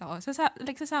student ako.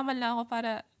 Sasama lang ako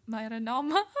para mayroon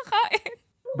ako makakain.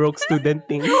 Broke student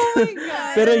thing. Oh my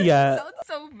God. Pero yeah, Sounds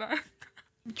so bad.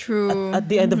 True. at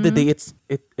the end of the day,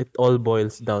 it all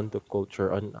boils down to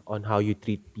culture on how you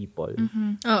treat people.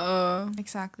 Oo.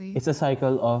 Exactly. It's a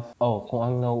cycle of, kung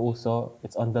ang nauuso,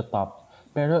 it's on the top.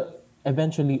 Pero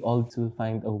eventually, all to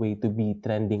find a way to be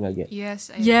trending again. Yes.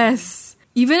 Yes.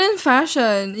 Even in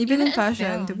fashion. Even in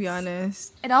To be films.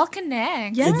 honest. It all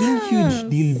connects. Yes. Naging huge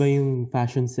deal ba yung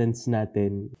fashion sense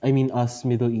natin? I mean, us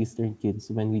Middle Eastern kids,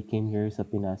 when we came here sa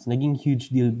Pinas, naging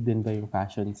huge deal din ba yung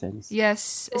fashion sense?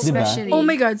 Yes, Diba? especially. Oh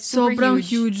my God, Super sobrang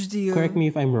huge deal. Correct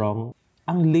me if I'm wrong,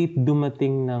 ang late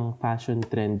dumating ng fashion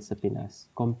trend sa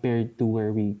Pinas compared to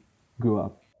where we grew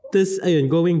up. Tapos, ayun,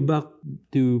 going back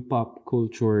to pop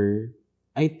culture,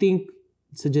 I think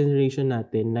sa generation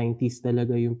natin, 90s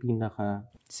talaga yung pinaka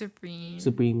Supreme.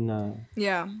 na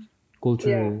Yeah.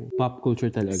 culture, pop culture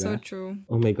talaga. So true.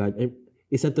 Oh my God.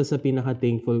 Isa to sa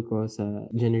pinaka-thankful ko sa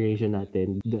generation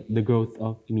natin, the growth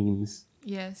of memes.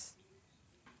 Yes.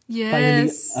 Finally,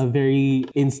 Yes. a very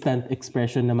instant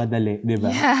expression na madali, di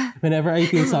ba? Yeah. Whenever I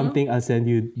feel something, I'll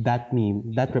send you that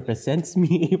meme. That represents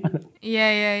me.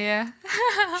 Yeah.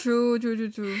 True.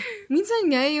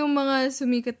 Minsan nga, yung mga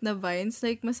sumikat na vines,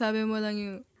 like, masabi mo lang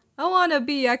yung, I wanna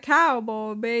be a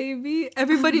cowboy, baby.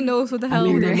 Everybody knows what the hell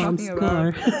I'm in we're my mom's talking about.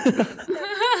 car.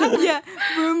 Yeah.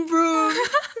 Vroom, vroom.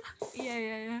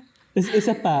 Yeah.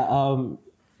 Isa pa,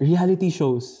 reality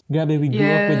shows. Grabe, we grew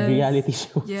up with Yes. reality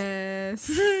shows.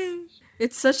 Yes.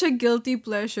 It's such a guilty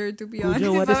pleasure, to be honest. Kujo,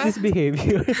 what is this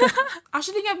behavior?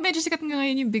 Actually nga, medyo sikat nga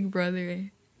ngayon yung Big Brother eh.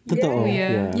 Totoo.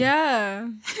 Yeah. Yeah.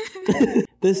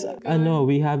 This,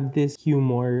 we have this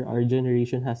humor. Our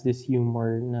generation has this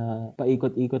humor na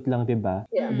paikot-ikot lang, diba?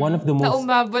 One of the Na most...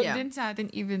 umabot Yeah. din sa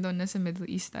atin even though nasa Middle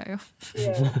East tayo.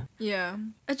 Yeah.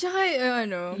 At saka,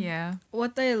 Yeah.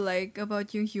 what I like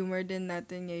about yung humor din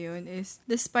natin ngayon is,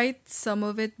 despite some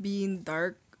of it being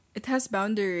dark, it has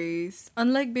boundaries.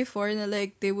 Unlike before na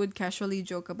like, they would casually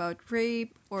joke about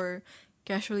rape or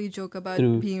casually joke about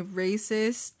True. being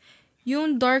racist.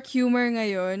 Yung dark humor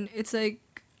ngayon, it's like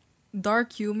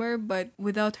dark humor but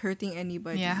without hurting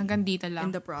anybody. Yeah, hanggang dito in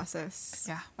lang. the process.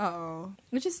 Yeah. Oo.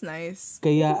 Which is nice.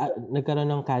 Kaya nagkaroon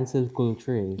ng cancel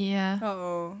culture eh. Yeah.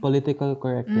 Oo. Political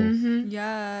correctness.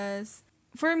 Yes.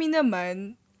 For me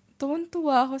naman,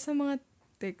 tuwan-tuwa ako sa mga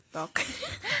TikTok.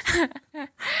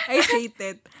 I hate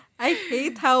it. I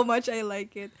hate how much I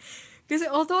like it. Kasi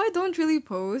although I don't really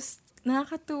post,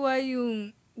 nakakatuwa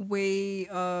yung way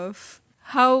of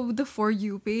how the For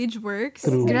You page works.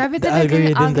 True. Grabe The talaga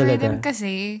yung algorithm algorithm talaga.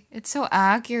 kasi. It's so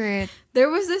accurate.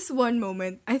 There was this one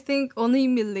moment, I think only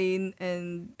Milane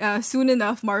and soon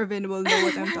enough Marvin will know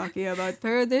what I'm talking about.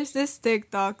 Pero there's this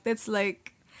TikTok that's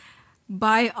like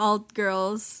bi alt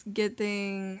girls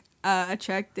getting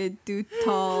attracted to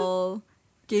tall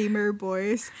gamer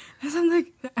boys. And I'm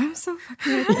like, I'm so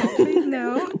fucking attracted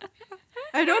now.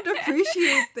 I don't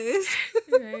appreciate this.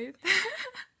 Right?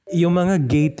 Yung mga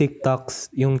gay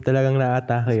TikToks, yung talagang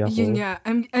naatake ako. Yun nga,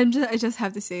 I just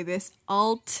have to say this.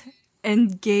 Alt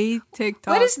and gay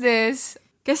TikTok. What is this?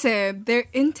 Kasi there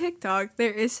in TikTok,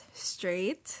 there is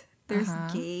straight, there's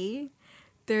gay,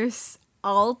 there's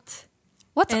alt,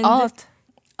 What's and alt?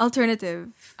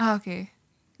 alternative. Ah, okay.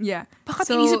 Yeah. Bakit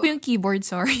So- inisip ko yung keyboard?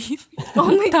 Sorry.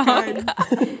 Oh my god.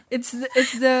 It's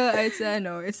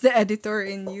the editor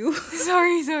in you.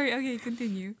 sorry. Okay,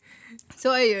 continue.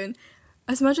 So ayun,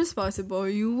 as much as possible,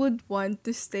 you would want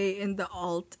to stay in the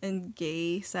alt and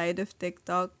gay side of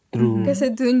TikTok. True.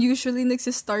 Kasi dun usually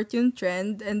nagsistart yung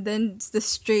trend and then the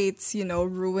straights,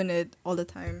 ruin it all the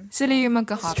time. Sila yung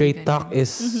magka-copy. Straight ganun. talk is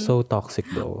so toxic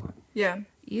though. Yeah.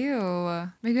 Ew.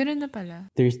 May ganun na pala.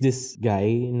 There's this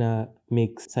guy na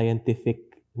makes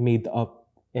scientific made-up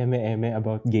eme-eme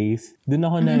about gays. Doon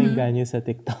ako nainganyo sa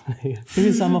TikTok na yun.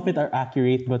 Kasi some of it are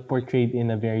accurate but portrayed in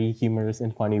a very humorous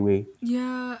and funny way.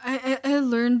 Yeah, I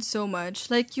learned so much.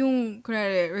 Like yung,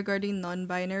 kunwari, regarding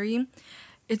non-binary,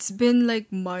 it's been like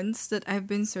months that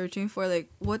I've been searching for like,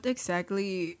 what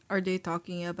exactly are they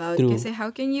talking about? True. Kasi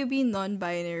how can you be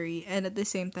non-binary and at the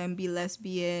same time be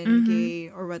lesbian,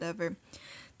 gay, or whatever?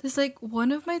 There's like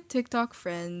one of my TikTok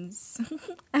friends.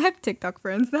 I have TikTok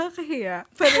friends. Nakakahiya.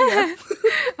 Pero yeah.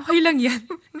 Okay lang yan.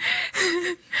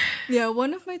 Yeah,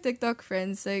 one of my TikTok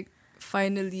friends like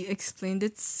finally explained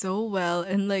it so well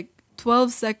in like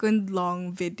 12-second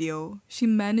long video. She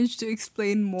managed to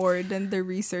explain more than the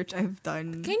research I've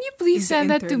done. Can you please in send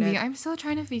the that to me? internet. I'm still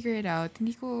trying to figure it out.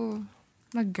 Hindi ko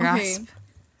mag-grasp.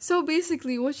 So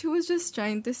basically, what she was just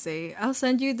trying to say, I'll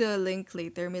send you the link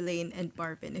later, Milane and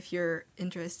Marvin, if you're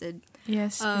interested.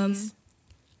 Yes, Um, please.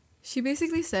 She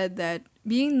basically said that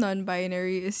being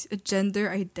non-binary is a gender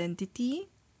identity.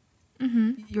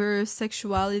 Your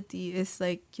sexuality is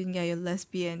like, yun nga, yung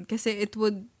lesbian. Kasi it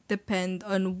would depend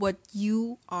on what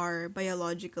you are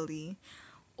biologically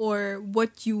or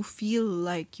what you feel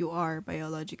like you are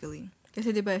biologically.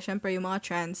 Kasi diba, syempre, yung mga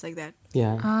trans like that.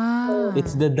 Yeah. Ah.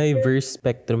 It's the diverse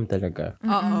spectrum talaga.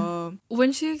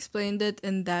 When she explained it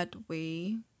in that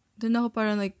way, dun ako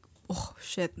parang like, oh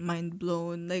shit, mind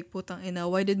blown. Like, putang ina,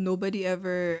 why did nobody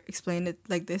ever explain it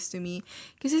like this to me?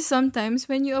 Kasi sometimes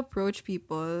when you approach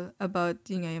people about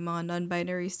yung mga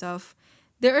non-binary stuff,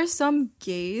 there are some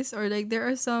gays or like there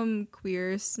are some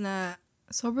queers na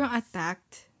sobrang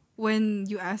attacked when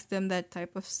you ask them that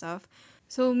type of stuff.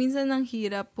 So, minsan nang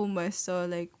hirap pumesto,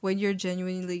 like, when you're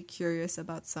genuinely curious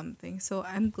about something. So,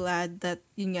 I'm glad that,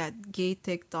 yun nga, gay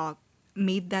TikTok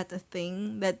made that a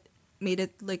thing, that made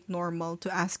it, like, normal to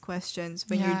ask questions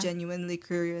when you're Yeah. genuinely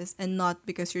curious and not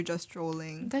because you're just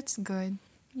trolling. That's good.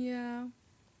 Yeah.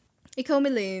 Ikaw,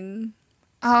 Milane,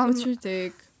 what's your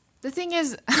take? The thing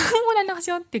is, wala na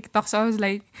kasi on TikTok, so I was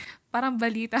like, parang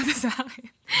balita na sa akin.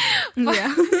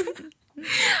 Yeah.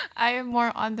 I am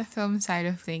more on the film side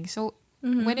of things. So,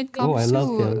 when it comes Oh, I to... love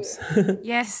films.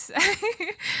 Yes.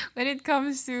 When it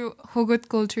comes to hugot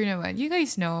culture naman, you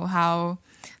guys know how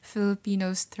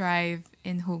Filipinos thrive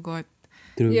in hugot.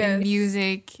 True. Yeah. In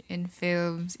music, in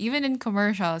films, even in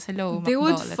commercials. Hello, They Macdo,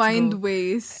 would let's fiend go.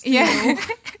 ways. Yeah. You know?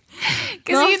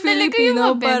 Kasi Mga yun talaga yung Filipino,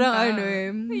 mabenta. parang ano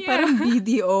Yeah. parang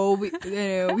BDO,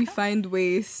 we find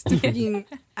ways to fucking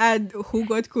add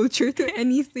hugot culture to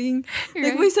anything.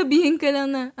 Like, may sabihin ka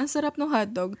lang na, ang sarap ng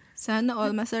hotdog. Sana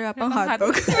all masarap ang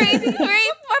hotdog. Wait,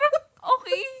 parang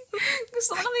okay.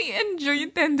 Gusto ko lang i-enjoy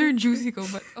yung tender juicy ko,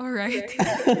 but alright.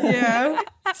 Yeah.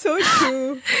 So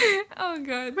true. Oh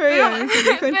God. Pero yeah,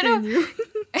 sige, continue.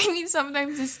 I mean,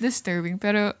 sometimes it's disturbing,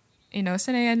 pero,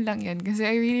 sanayan lang yan. Kasi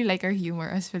I really like our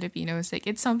humor as Filipinos. Like,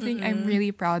 it's something I'm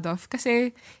really proud of.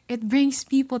 Kasi it brings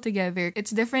people together.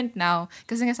 It's different now.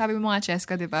 Kasi nga sabi mo mga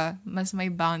Cheska, di ba? Mas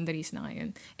may boundaries na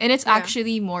ngayon. And it's Yeah.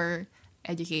 actually more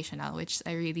educational, which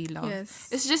I really love. Yes.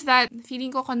 It's just that,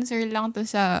 feeling ko concern lang to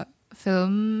sa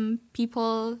film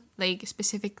people, like,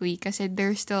 specifically, kasi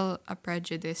there's still a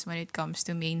prejudice when it comes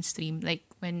to mainstream. Like,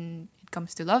 when it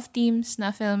comes to love teams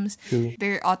na films, True.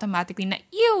 they're automatically na,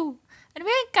 ew! Ano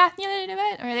ba yung cat niya na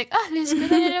naman? Or like, lesbian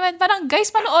na naman. Parang,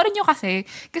 guys, panoorin nyo kasi.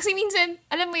 Kasi minsan,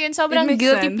 alam mo yun, sobrang makes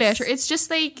guilty sense. pleasure. It's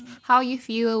just like how you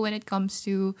feel when it comes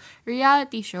to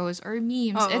reality shows or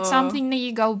memes. It's Oo. something na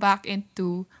you go back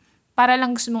into para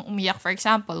lang gusto mong umiyak. For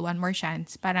example, One More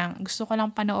Chance. Parang gusto ko lang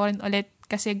panoorin ulit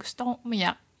kasi gusto kong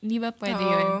umiyak. Hindi ba pwede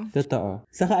yun? Totoo.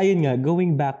 Saka ayun nga,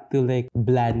 going back to like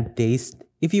bland taste,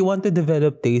 if you want to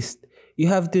develop taste, you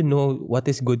have to know what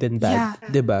is good and bad.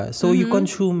 Yeah. Diba? So you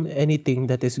consume anything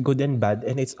that is good and bad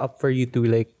and it's up for you to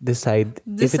like decide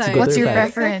if it's good What's or your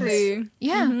bad. preference? Exactly.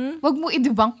 Yeah. Wag mo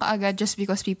i-debunk kaagad just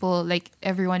because people, like,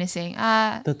 everyone is saying,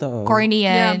 Totoo. corny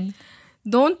yan.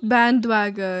 Don't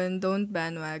bandwagon,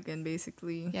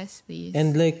 basically. Yes, please.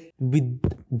 And like with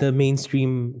the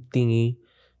mainstream thingy,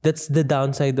 that's the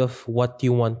downside of what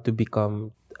you want to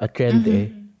become a trend eh.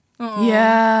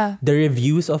 yeah. The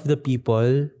reviews of the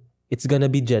people, it's gonna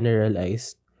be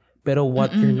generalized. Pero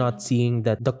what you're not seeing,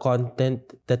 that the content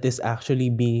that is actually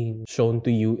being shown to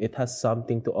you, it has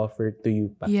something to offer to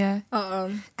you pa. Yeah.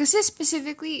 Oo. Kasi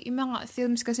specifically, yung mga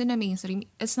films kasi na mainstream,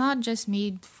 it's not just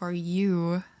made for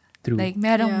you. True. Like,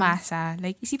 merong Yeah. masa.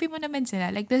 Like, isipin mo naman sila.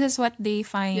 Like, this is what they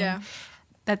find Yeah.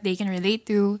 that they can relate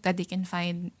to, that they can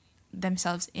find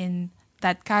themselves in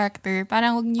that character.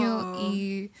 Parang huwag nyo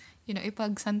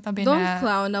ipagsantabi Don't na.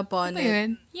 clown upon Ano it. yun?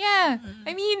 Yeah.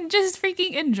 I mean, just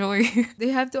freaking enjoy.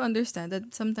 They have to understand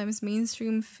that sometimes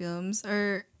mainstream films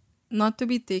are not to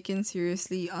be taken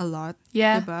seriously a lot.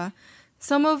 Yeah. Diba?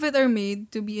 Some of it are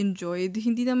made to be enjoyed.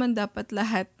 Hindi naman dapat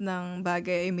lahat ng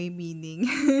bagay ay may meaning.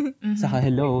 Saka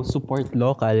hello, support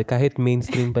local. Kahit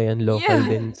mainstream pa yan, local Yeah.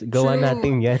 din. Gawa True.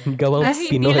 natin yan. Gawang Kasi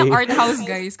hindi Pinoy. lang art house,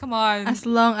 guys. Come on. As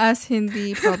long as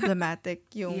hindi problematic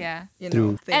yung Yeah.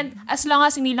 True. thing. And as long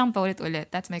as hindi lang paulit-ulit,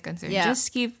 that's my concern. Yeah.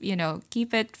 Just keep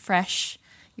it fresh.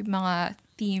 Yung mga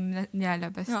theme na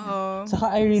nilalabas. na. Oo.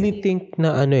 Saka I really think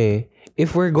na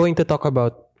if we're going to talk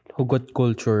about hugot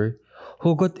culture,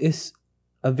 hugot is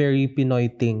a very Pinoy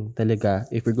thing talaga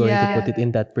if we're going to Yeah. put it in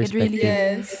that It really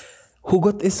perspective. Yes.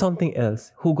 Hugot is something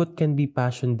else. Hugot can be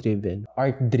passion-driven,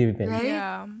 art-driven. Right?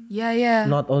 Yeah. Yeah.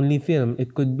 Not only film,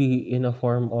 it could be in a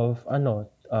form of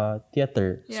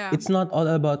theater. Yeah. It's not all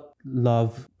about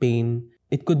love, pain.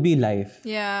 It could be life.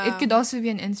 Yeah. It could also be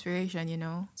an inspiration, you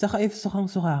know? Saka if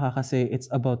sukang-suka ka kasi it's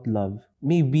about love,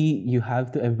 maybe you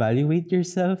have to evaluate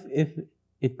yourself if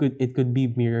it could be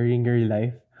mirroring your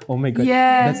life. Oh my God.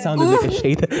 Yeah. That sounded like a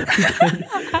shade.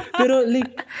 Pero like,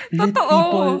 let Totoo.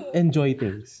 people enjoy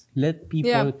things. Let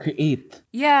people Yeah. create.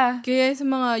 Yeah. Kaya sa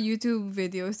mga YouTube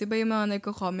videos, di ba yung mga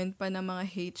nagko-comment pa ng mga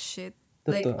hate shit?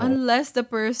 Like, Totoo. unless the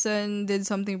person did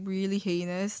something really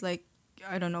heinous, like,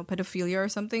 I don't know, pedophilia or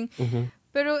something.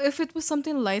 Pero if it was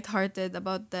something lighthearted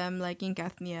about them liking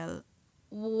Kathniel,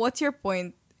 what's your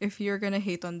point if you're gonna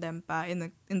hate on them pa in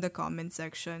the comment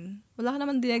section? Wala ka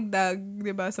naman dinagdag,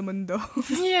 di ba, sa mundo.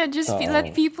 Yeah, just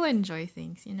let people enjoy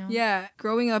things, you know? Yeah,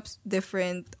 growing up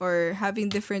different or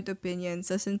having different opinions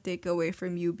doesn't take away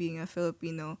from you being a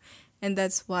Filipino. And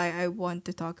that's why I want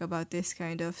to talk about this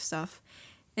kind of stuff.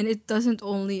 And it doesn't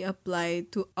only apply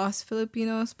to us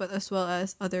Filipinos, but as well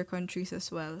as other countries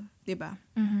as well. Diba?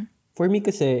 For me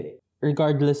kasi,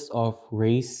 regardless of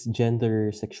race, gender,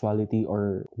 sexuality,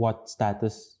 or what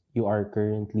status you are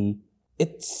currently,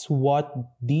 it's what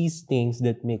these things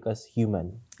that make us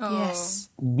human. Yes.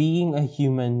 Being a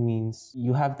human means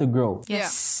you have to grow.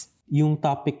 Yes. Yung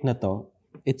topic na to,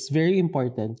 it's very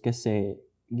important kasi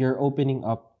you're opening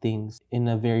up things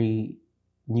in a very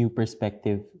new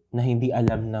perspective na hindi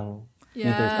alam ng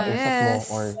either kausap mo Yes.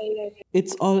 or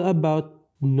it's all about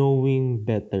knowing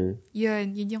better.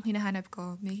 Yun yung hinahanap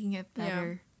ko. Making it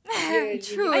better.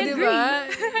 True, I diba?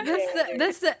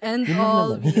 That's the end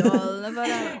all be all. Na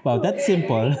parang, Wow, that's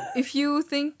simple. if you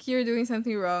think you're doing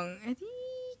something wrong, edi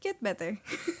get better.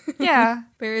 Yeah.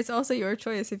 Pero it's also your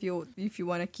choice if you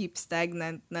want to keep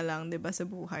stagnant na lang, diba, sa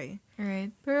buhay.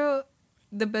 Right. Pero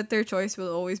the better choice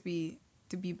will always be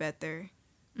to be better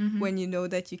when you know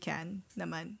that you can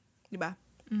naman. Diba?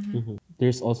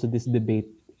 There's also this debate,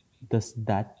 does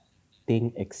that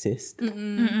thing exist?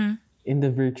 In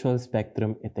the virtual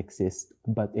spectrum, it exists.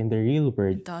 But in the real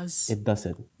world, it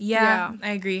doesn't. Yeah,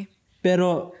 I agree.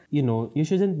 Pero, you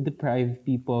shouldn't deprive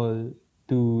people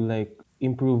to like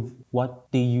improve what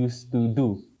they used to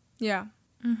do. Yeah.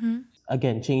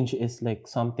 Again, change is like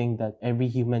something that every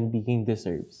human being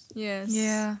deserves. Yes.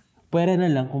 Yeah. Pwede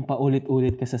na lang kung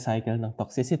paulit-ulit ka sa cycle ng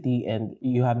toxicity and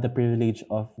you have the privilege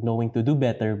of knowing to do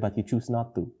better but you choose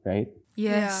not to, right?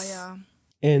 Yes. Yeah.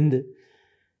 And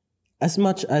as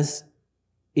much as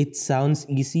it sounds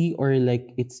easy or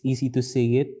like it's easy to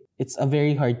say it, it's a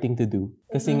very hard thing to do.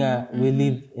 Kasi nga, we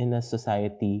live in a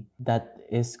society that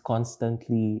is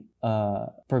constantly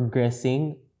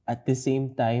progressing. At the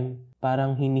same time,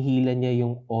 parang hinihila niya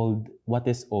yung what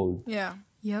is old. Yeah.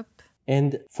 Yep.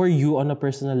 And for you on a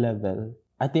personal level,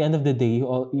 at the end of the day,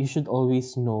 you should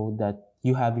always know that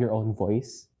you have your own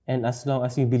voice. And as long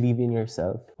as you believe in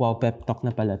yourself, wow, pep talk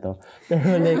na pala to.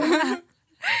 Pero like,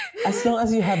 as long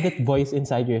as you have that voice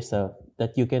inside yourself,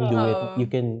 that you can do it, you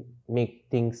can make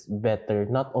things better,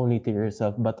 not only to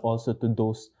yourself, but also to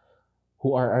those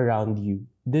who are around you,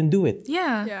 then do it.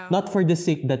 Yeah. Yeah. Not for the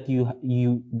sake that you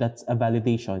that's a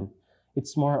validation.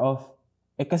 It's more of,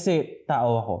 kasi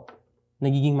tao ako.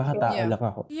 Nagiging makatao Yeah. lang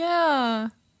ako. Yeah.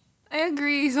 I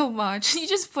agree so much. You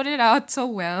just put it out so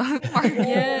well.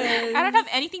 Yes. I don't have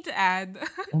anything to add.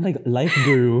 Oh my God, life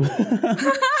guru.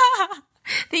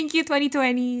 Thank you,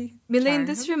 2020. Milaine, Char.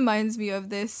 this reminds me of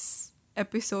this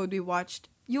episode we watched.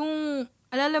 Yung,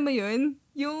 alala mo yun?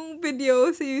 Yung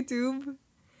video sa YouTube.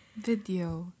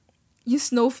 Video. Yung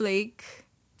Snowflake.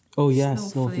 Oh yeah,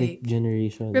 Snowflake. Snowflake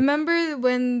generation. Remember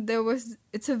when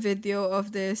it's a video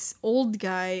of this old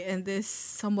guy and this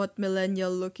somewhat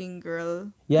millennial looking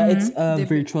girl? Yeah, it's a They-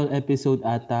 virtual episode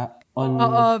ata on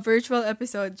Oo, virtual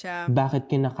episode siya.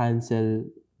 bakit kina-cancel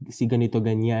si ganito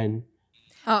ganyan.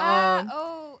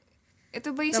 Oo.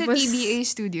 Ito ba yung sa Tapos- TBA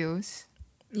Studios?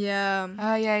 Yeah.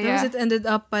 Yeah. Tapos it ended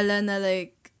up pala na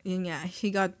like, yun nga,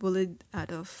 he got bullied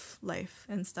out of life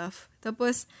and stuff.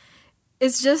 Tapos,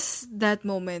 it's just that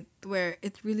moment where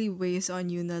it really weighs on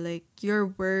you na like, your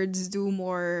words do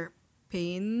more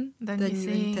pain Than than you you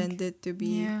think. intended to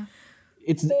be. Yeah.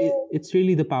 It's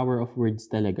really the power of words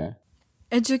talaga.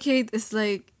 Educate is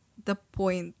like the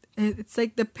point. It's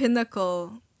like the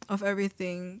pinnacle of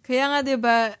everything. Kaya nga, di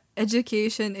ba,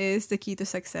 education is the key to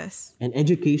success. And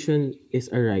education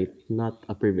is a right, not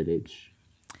a privilege.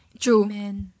 True.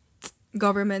 Man.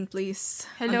 Government, please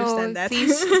Hello, understand that.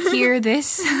 please hear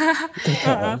this.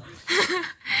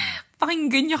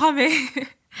 Pakinggan niyo kami.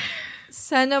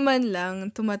 Sana man lang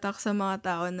tumatak sa mga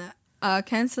tao na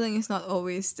canceling is not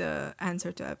always the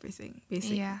answer to everything,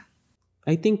 basically. Yeah.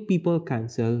 I think people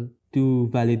cancel to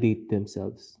validate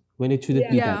themselves when it shouldn't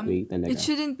be that way talaga. It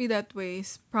shouldn't be that way.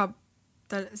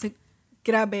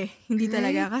 Grabe, hindi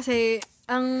talaga. Kasi,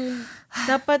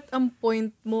 dapat ang point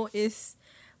mo is,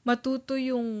 matuto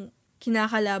yung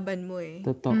kinakalaban mo eh.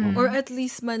 Totoo. Or at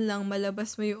least man lang,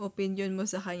 malabas mo yung opinion mo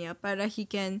sa kanya para he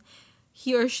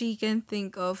or she can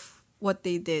think of what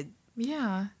they did.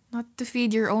 Yeah. Not to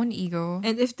feed your own ego.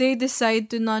 And if they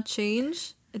decide to not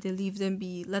change, they leave them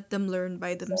be. Let them learn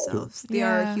by themselves. They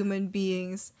are Yeah. human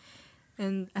beings.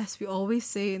 And as we always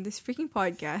say in this freaking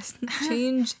podcast,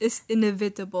 change is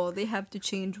inevitable. They have to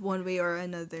change one way or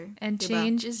another. And diba?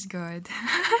 change is good.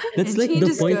 That's And like change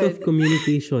the is point good. of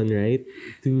communication, right?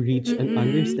 To reach an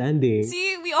understanding.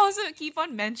 See, we also keep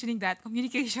on mentioning that.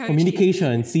 Communication.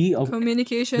 Communication, see? Of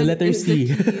Communication the letter is the C.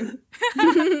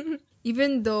 key.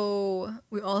 Even though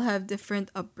we all have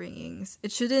different upbringings,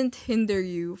 it shouldn't hinder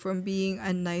you from being a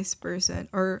nice person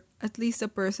or at least a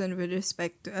person with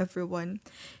respect to everyone.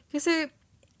 Kasi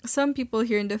some people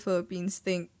here in the Philippines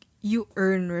think you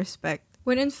earn respect.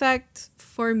 When in fact,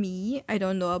 for me, I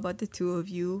don't know about the two of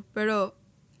you, pero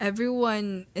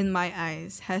everyone in my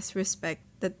eyes has respect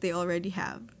that they already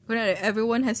have. Kunwari,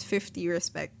 everyone has 50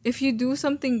 respect. If you do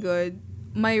something good,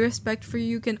 my respect for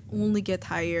you can only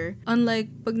get higher.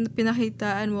 Unlike pag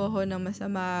pinakitaan mo ako ng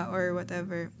masama or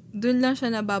whatever, dun lang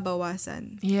siya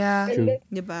nababawasan. Yeah. True.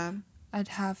 Diba?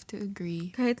 I'd have to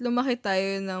agree. Kahit lumaki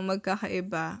tayo ng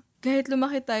magkakaiba,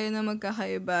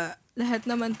 lahat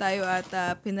naman tayo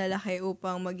ata pinalaki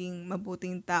upang maging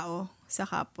mabuting tao sa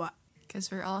kapwa. Because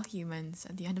we're all humans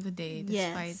at the end of the day,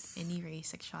 Yes. despite any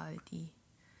race, sexuality,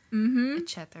 Mm-hmm.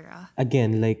 etc.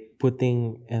 Again, like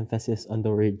putting emphasis on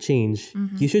the word change,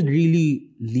 you should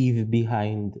really leave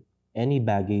behind any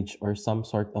baggage or some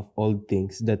sort of old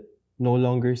things that no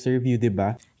longer serve you,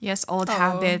 diba? Yes, old Oo.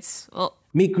 habits. Well,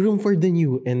 Make room for the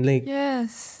new and like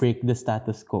yes. break the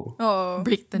status quo. Oo.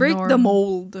 Break the the norm.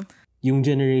 mold. Yung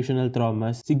generational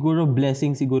traumas, siguro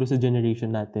blessing siguro sa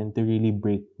generation natin to really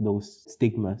break those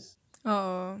stigmas.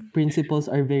 Oo. Principles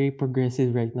are very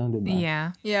progressive right now, diba?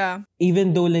 Yeah. Yeah.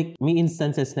 Even though like may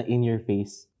instances na in your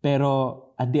face, pero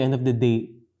at the end of the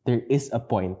day, there is a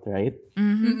point, right?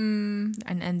 An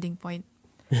ending point.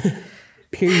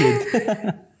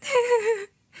 Period.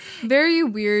 Very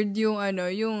weird yung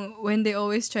when they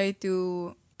always try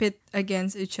to pit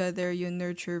against each other yung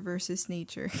nurture versus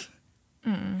nature.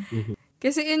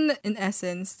 Kasi in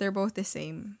essence, they're both the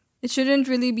same. It shouldn't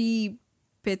really be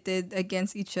pitted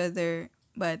against each other,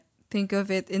 but think of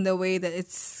it in the way that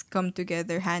it's come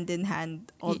together hand in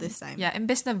hand all this time. Yeah,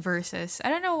 imbes na verses. I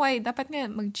don't know why, dapat nga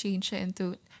mag-change siya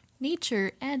into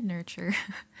nature and nurture.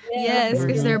 Yes,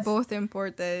 because they're both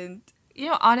important. You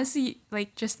know, honestly,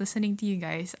 like, just listening to you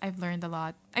guys, I've learned a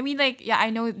lot. I mean, like, yeah, I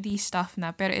know these stuff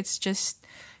na, pero it's just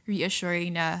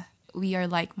reassuring na we are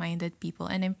like-minded people,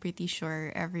 and I'm pretty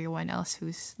sure everyone else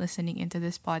who's listening into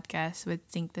this podcast would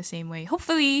think the same way.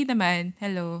 Hopefully naman.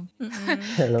 Hello.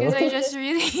 Hello. Because I just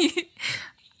really,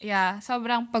 yeah,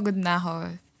 sobrang pagod na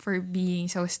ako for being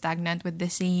so stagnant with the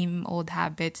same old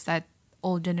habits that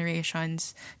old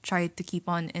generations tried to keep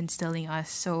on instilling us.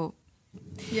 So,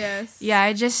 Yes. yeah,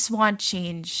 I just want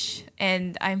change.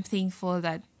 And I'm thankful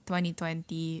that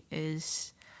 2020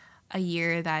 is a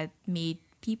year that made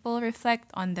people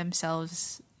reflect on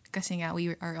themselves. Kasi nga,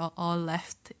 we are all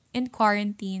left in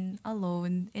quarantine,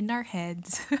 alone, in our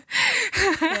heads.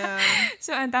 Yeah.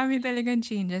 So, ang dami talagang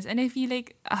changes. And I feel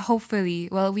like, hopefully,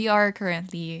 well, we are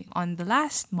currently on the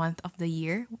last month of the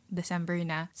year, December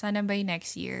na. Sana by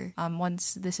next year,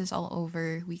 once this is all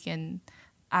over, we can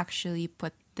actually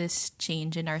put this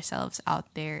change in ourselves out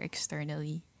there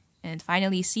externally and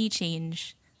finally see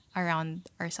change around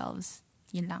ourselves.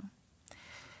 Yun lang.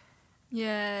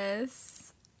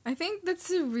 Yes. I think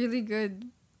that's a really good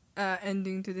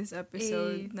ending to this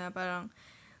episode. Na parang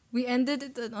we ended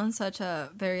it on such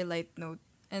a very light note,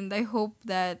 and I hope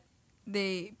that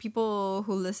people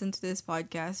who listen to this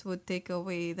podcast would take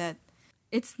away that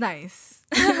it's nice.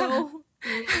 You know?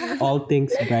 All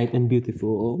things bright and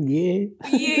beautiful. Yeah.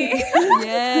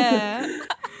 Yeah.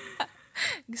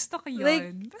 Gusto ko yun. Like,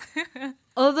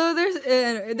 although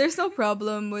there's no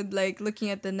problem with like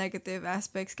looking at the negative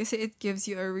aspects because it gives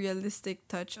you a realistic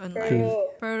touch on life.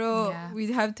 Pero Yeah. we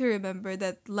have to remember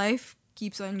that life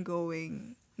keeps on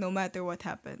going no matter what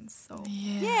happens. So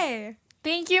yeah.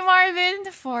 Thank you, Marvin,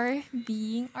 for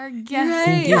being our guest.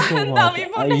 Thank you so Ang much. dami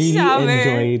mo I really nasabi.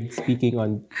 enjoyed speaking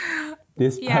on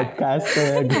this Yeah. podcast.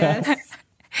 Talaga.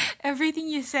 Everything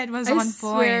you said was I on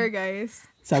swear, point. guys.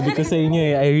 Sabi ko sa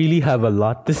inyo, I really have a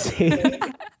lot to say.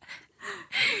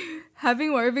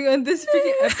 Having Marvin on this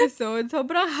freaking episode,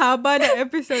 sobrang haba na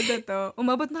episode na to.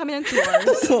 Umabot na kami ng 2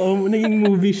 hours. So, naging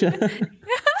movie siya.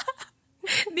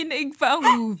 Dinaig pa ang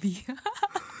movie.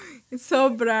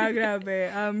 Sobra, grabe.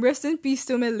 Rest in peace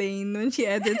to Melaine when she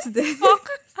edits this.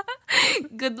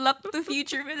 Good luck to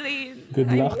future Melaine. Good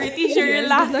luck. I'm pretty sure you're Yes,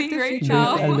 good luck laughing to right future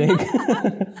now. Alec.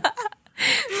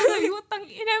 Utang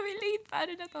ina, Melaine.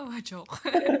 Paano na to? Joke.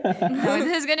 No,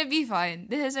 this is gonna be fun.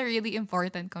 This is a really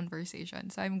important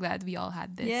conversation. So I'm glad we all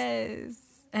had this. Yes.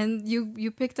 And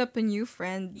you picked up a new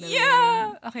friend. Melaine.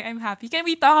 Yeah. Okay, I'm happy. Can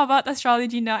we talk about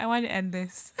astrology now? I want to end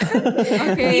this.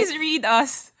 Okay. Please read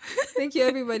us. Thank you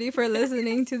everybody for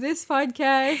listening to this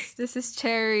podcast. This is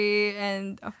Cherry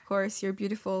and of course your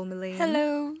beautiful Melaine.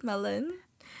 Hello. Melon.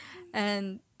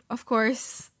 And of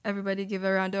course, everybody give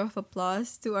a round of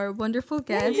applause to our wonderful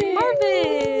guest,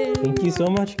 Marvin. Thank you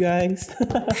so much, guys.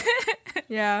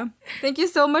 Yeah. Thank you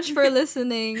so much for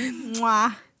listening.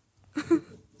 Mwah.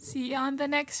 See you on the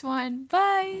next one.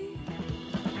 Bye.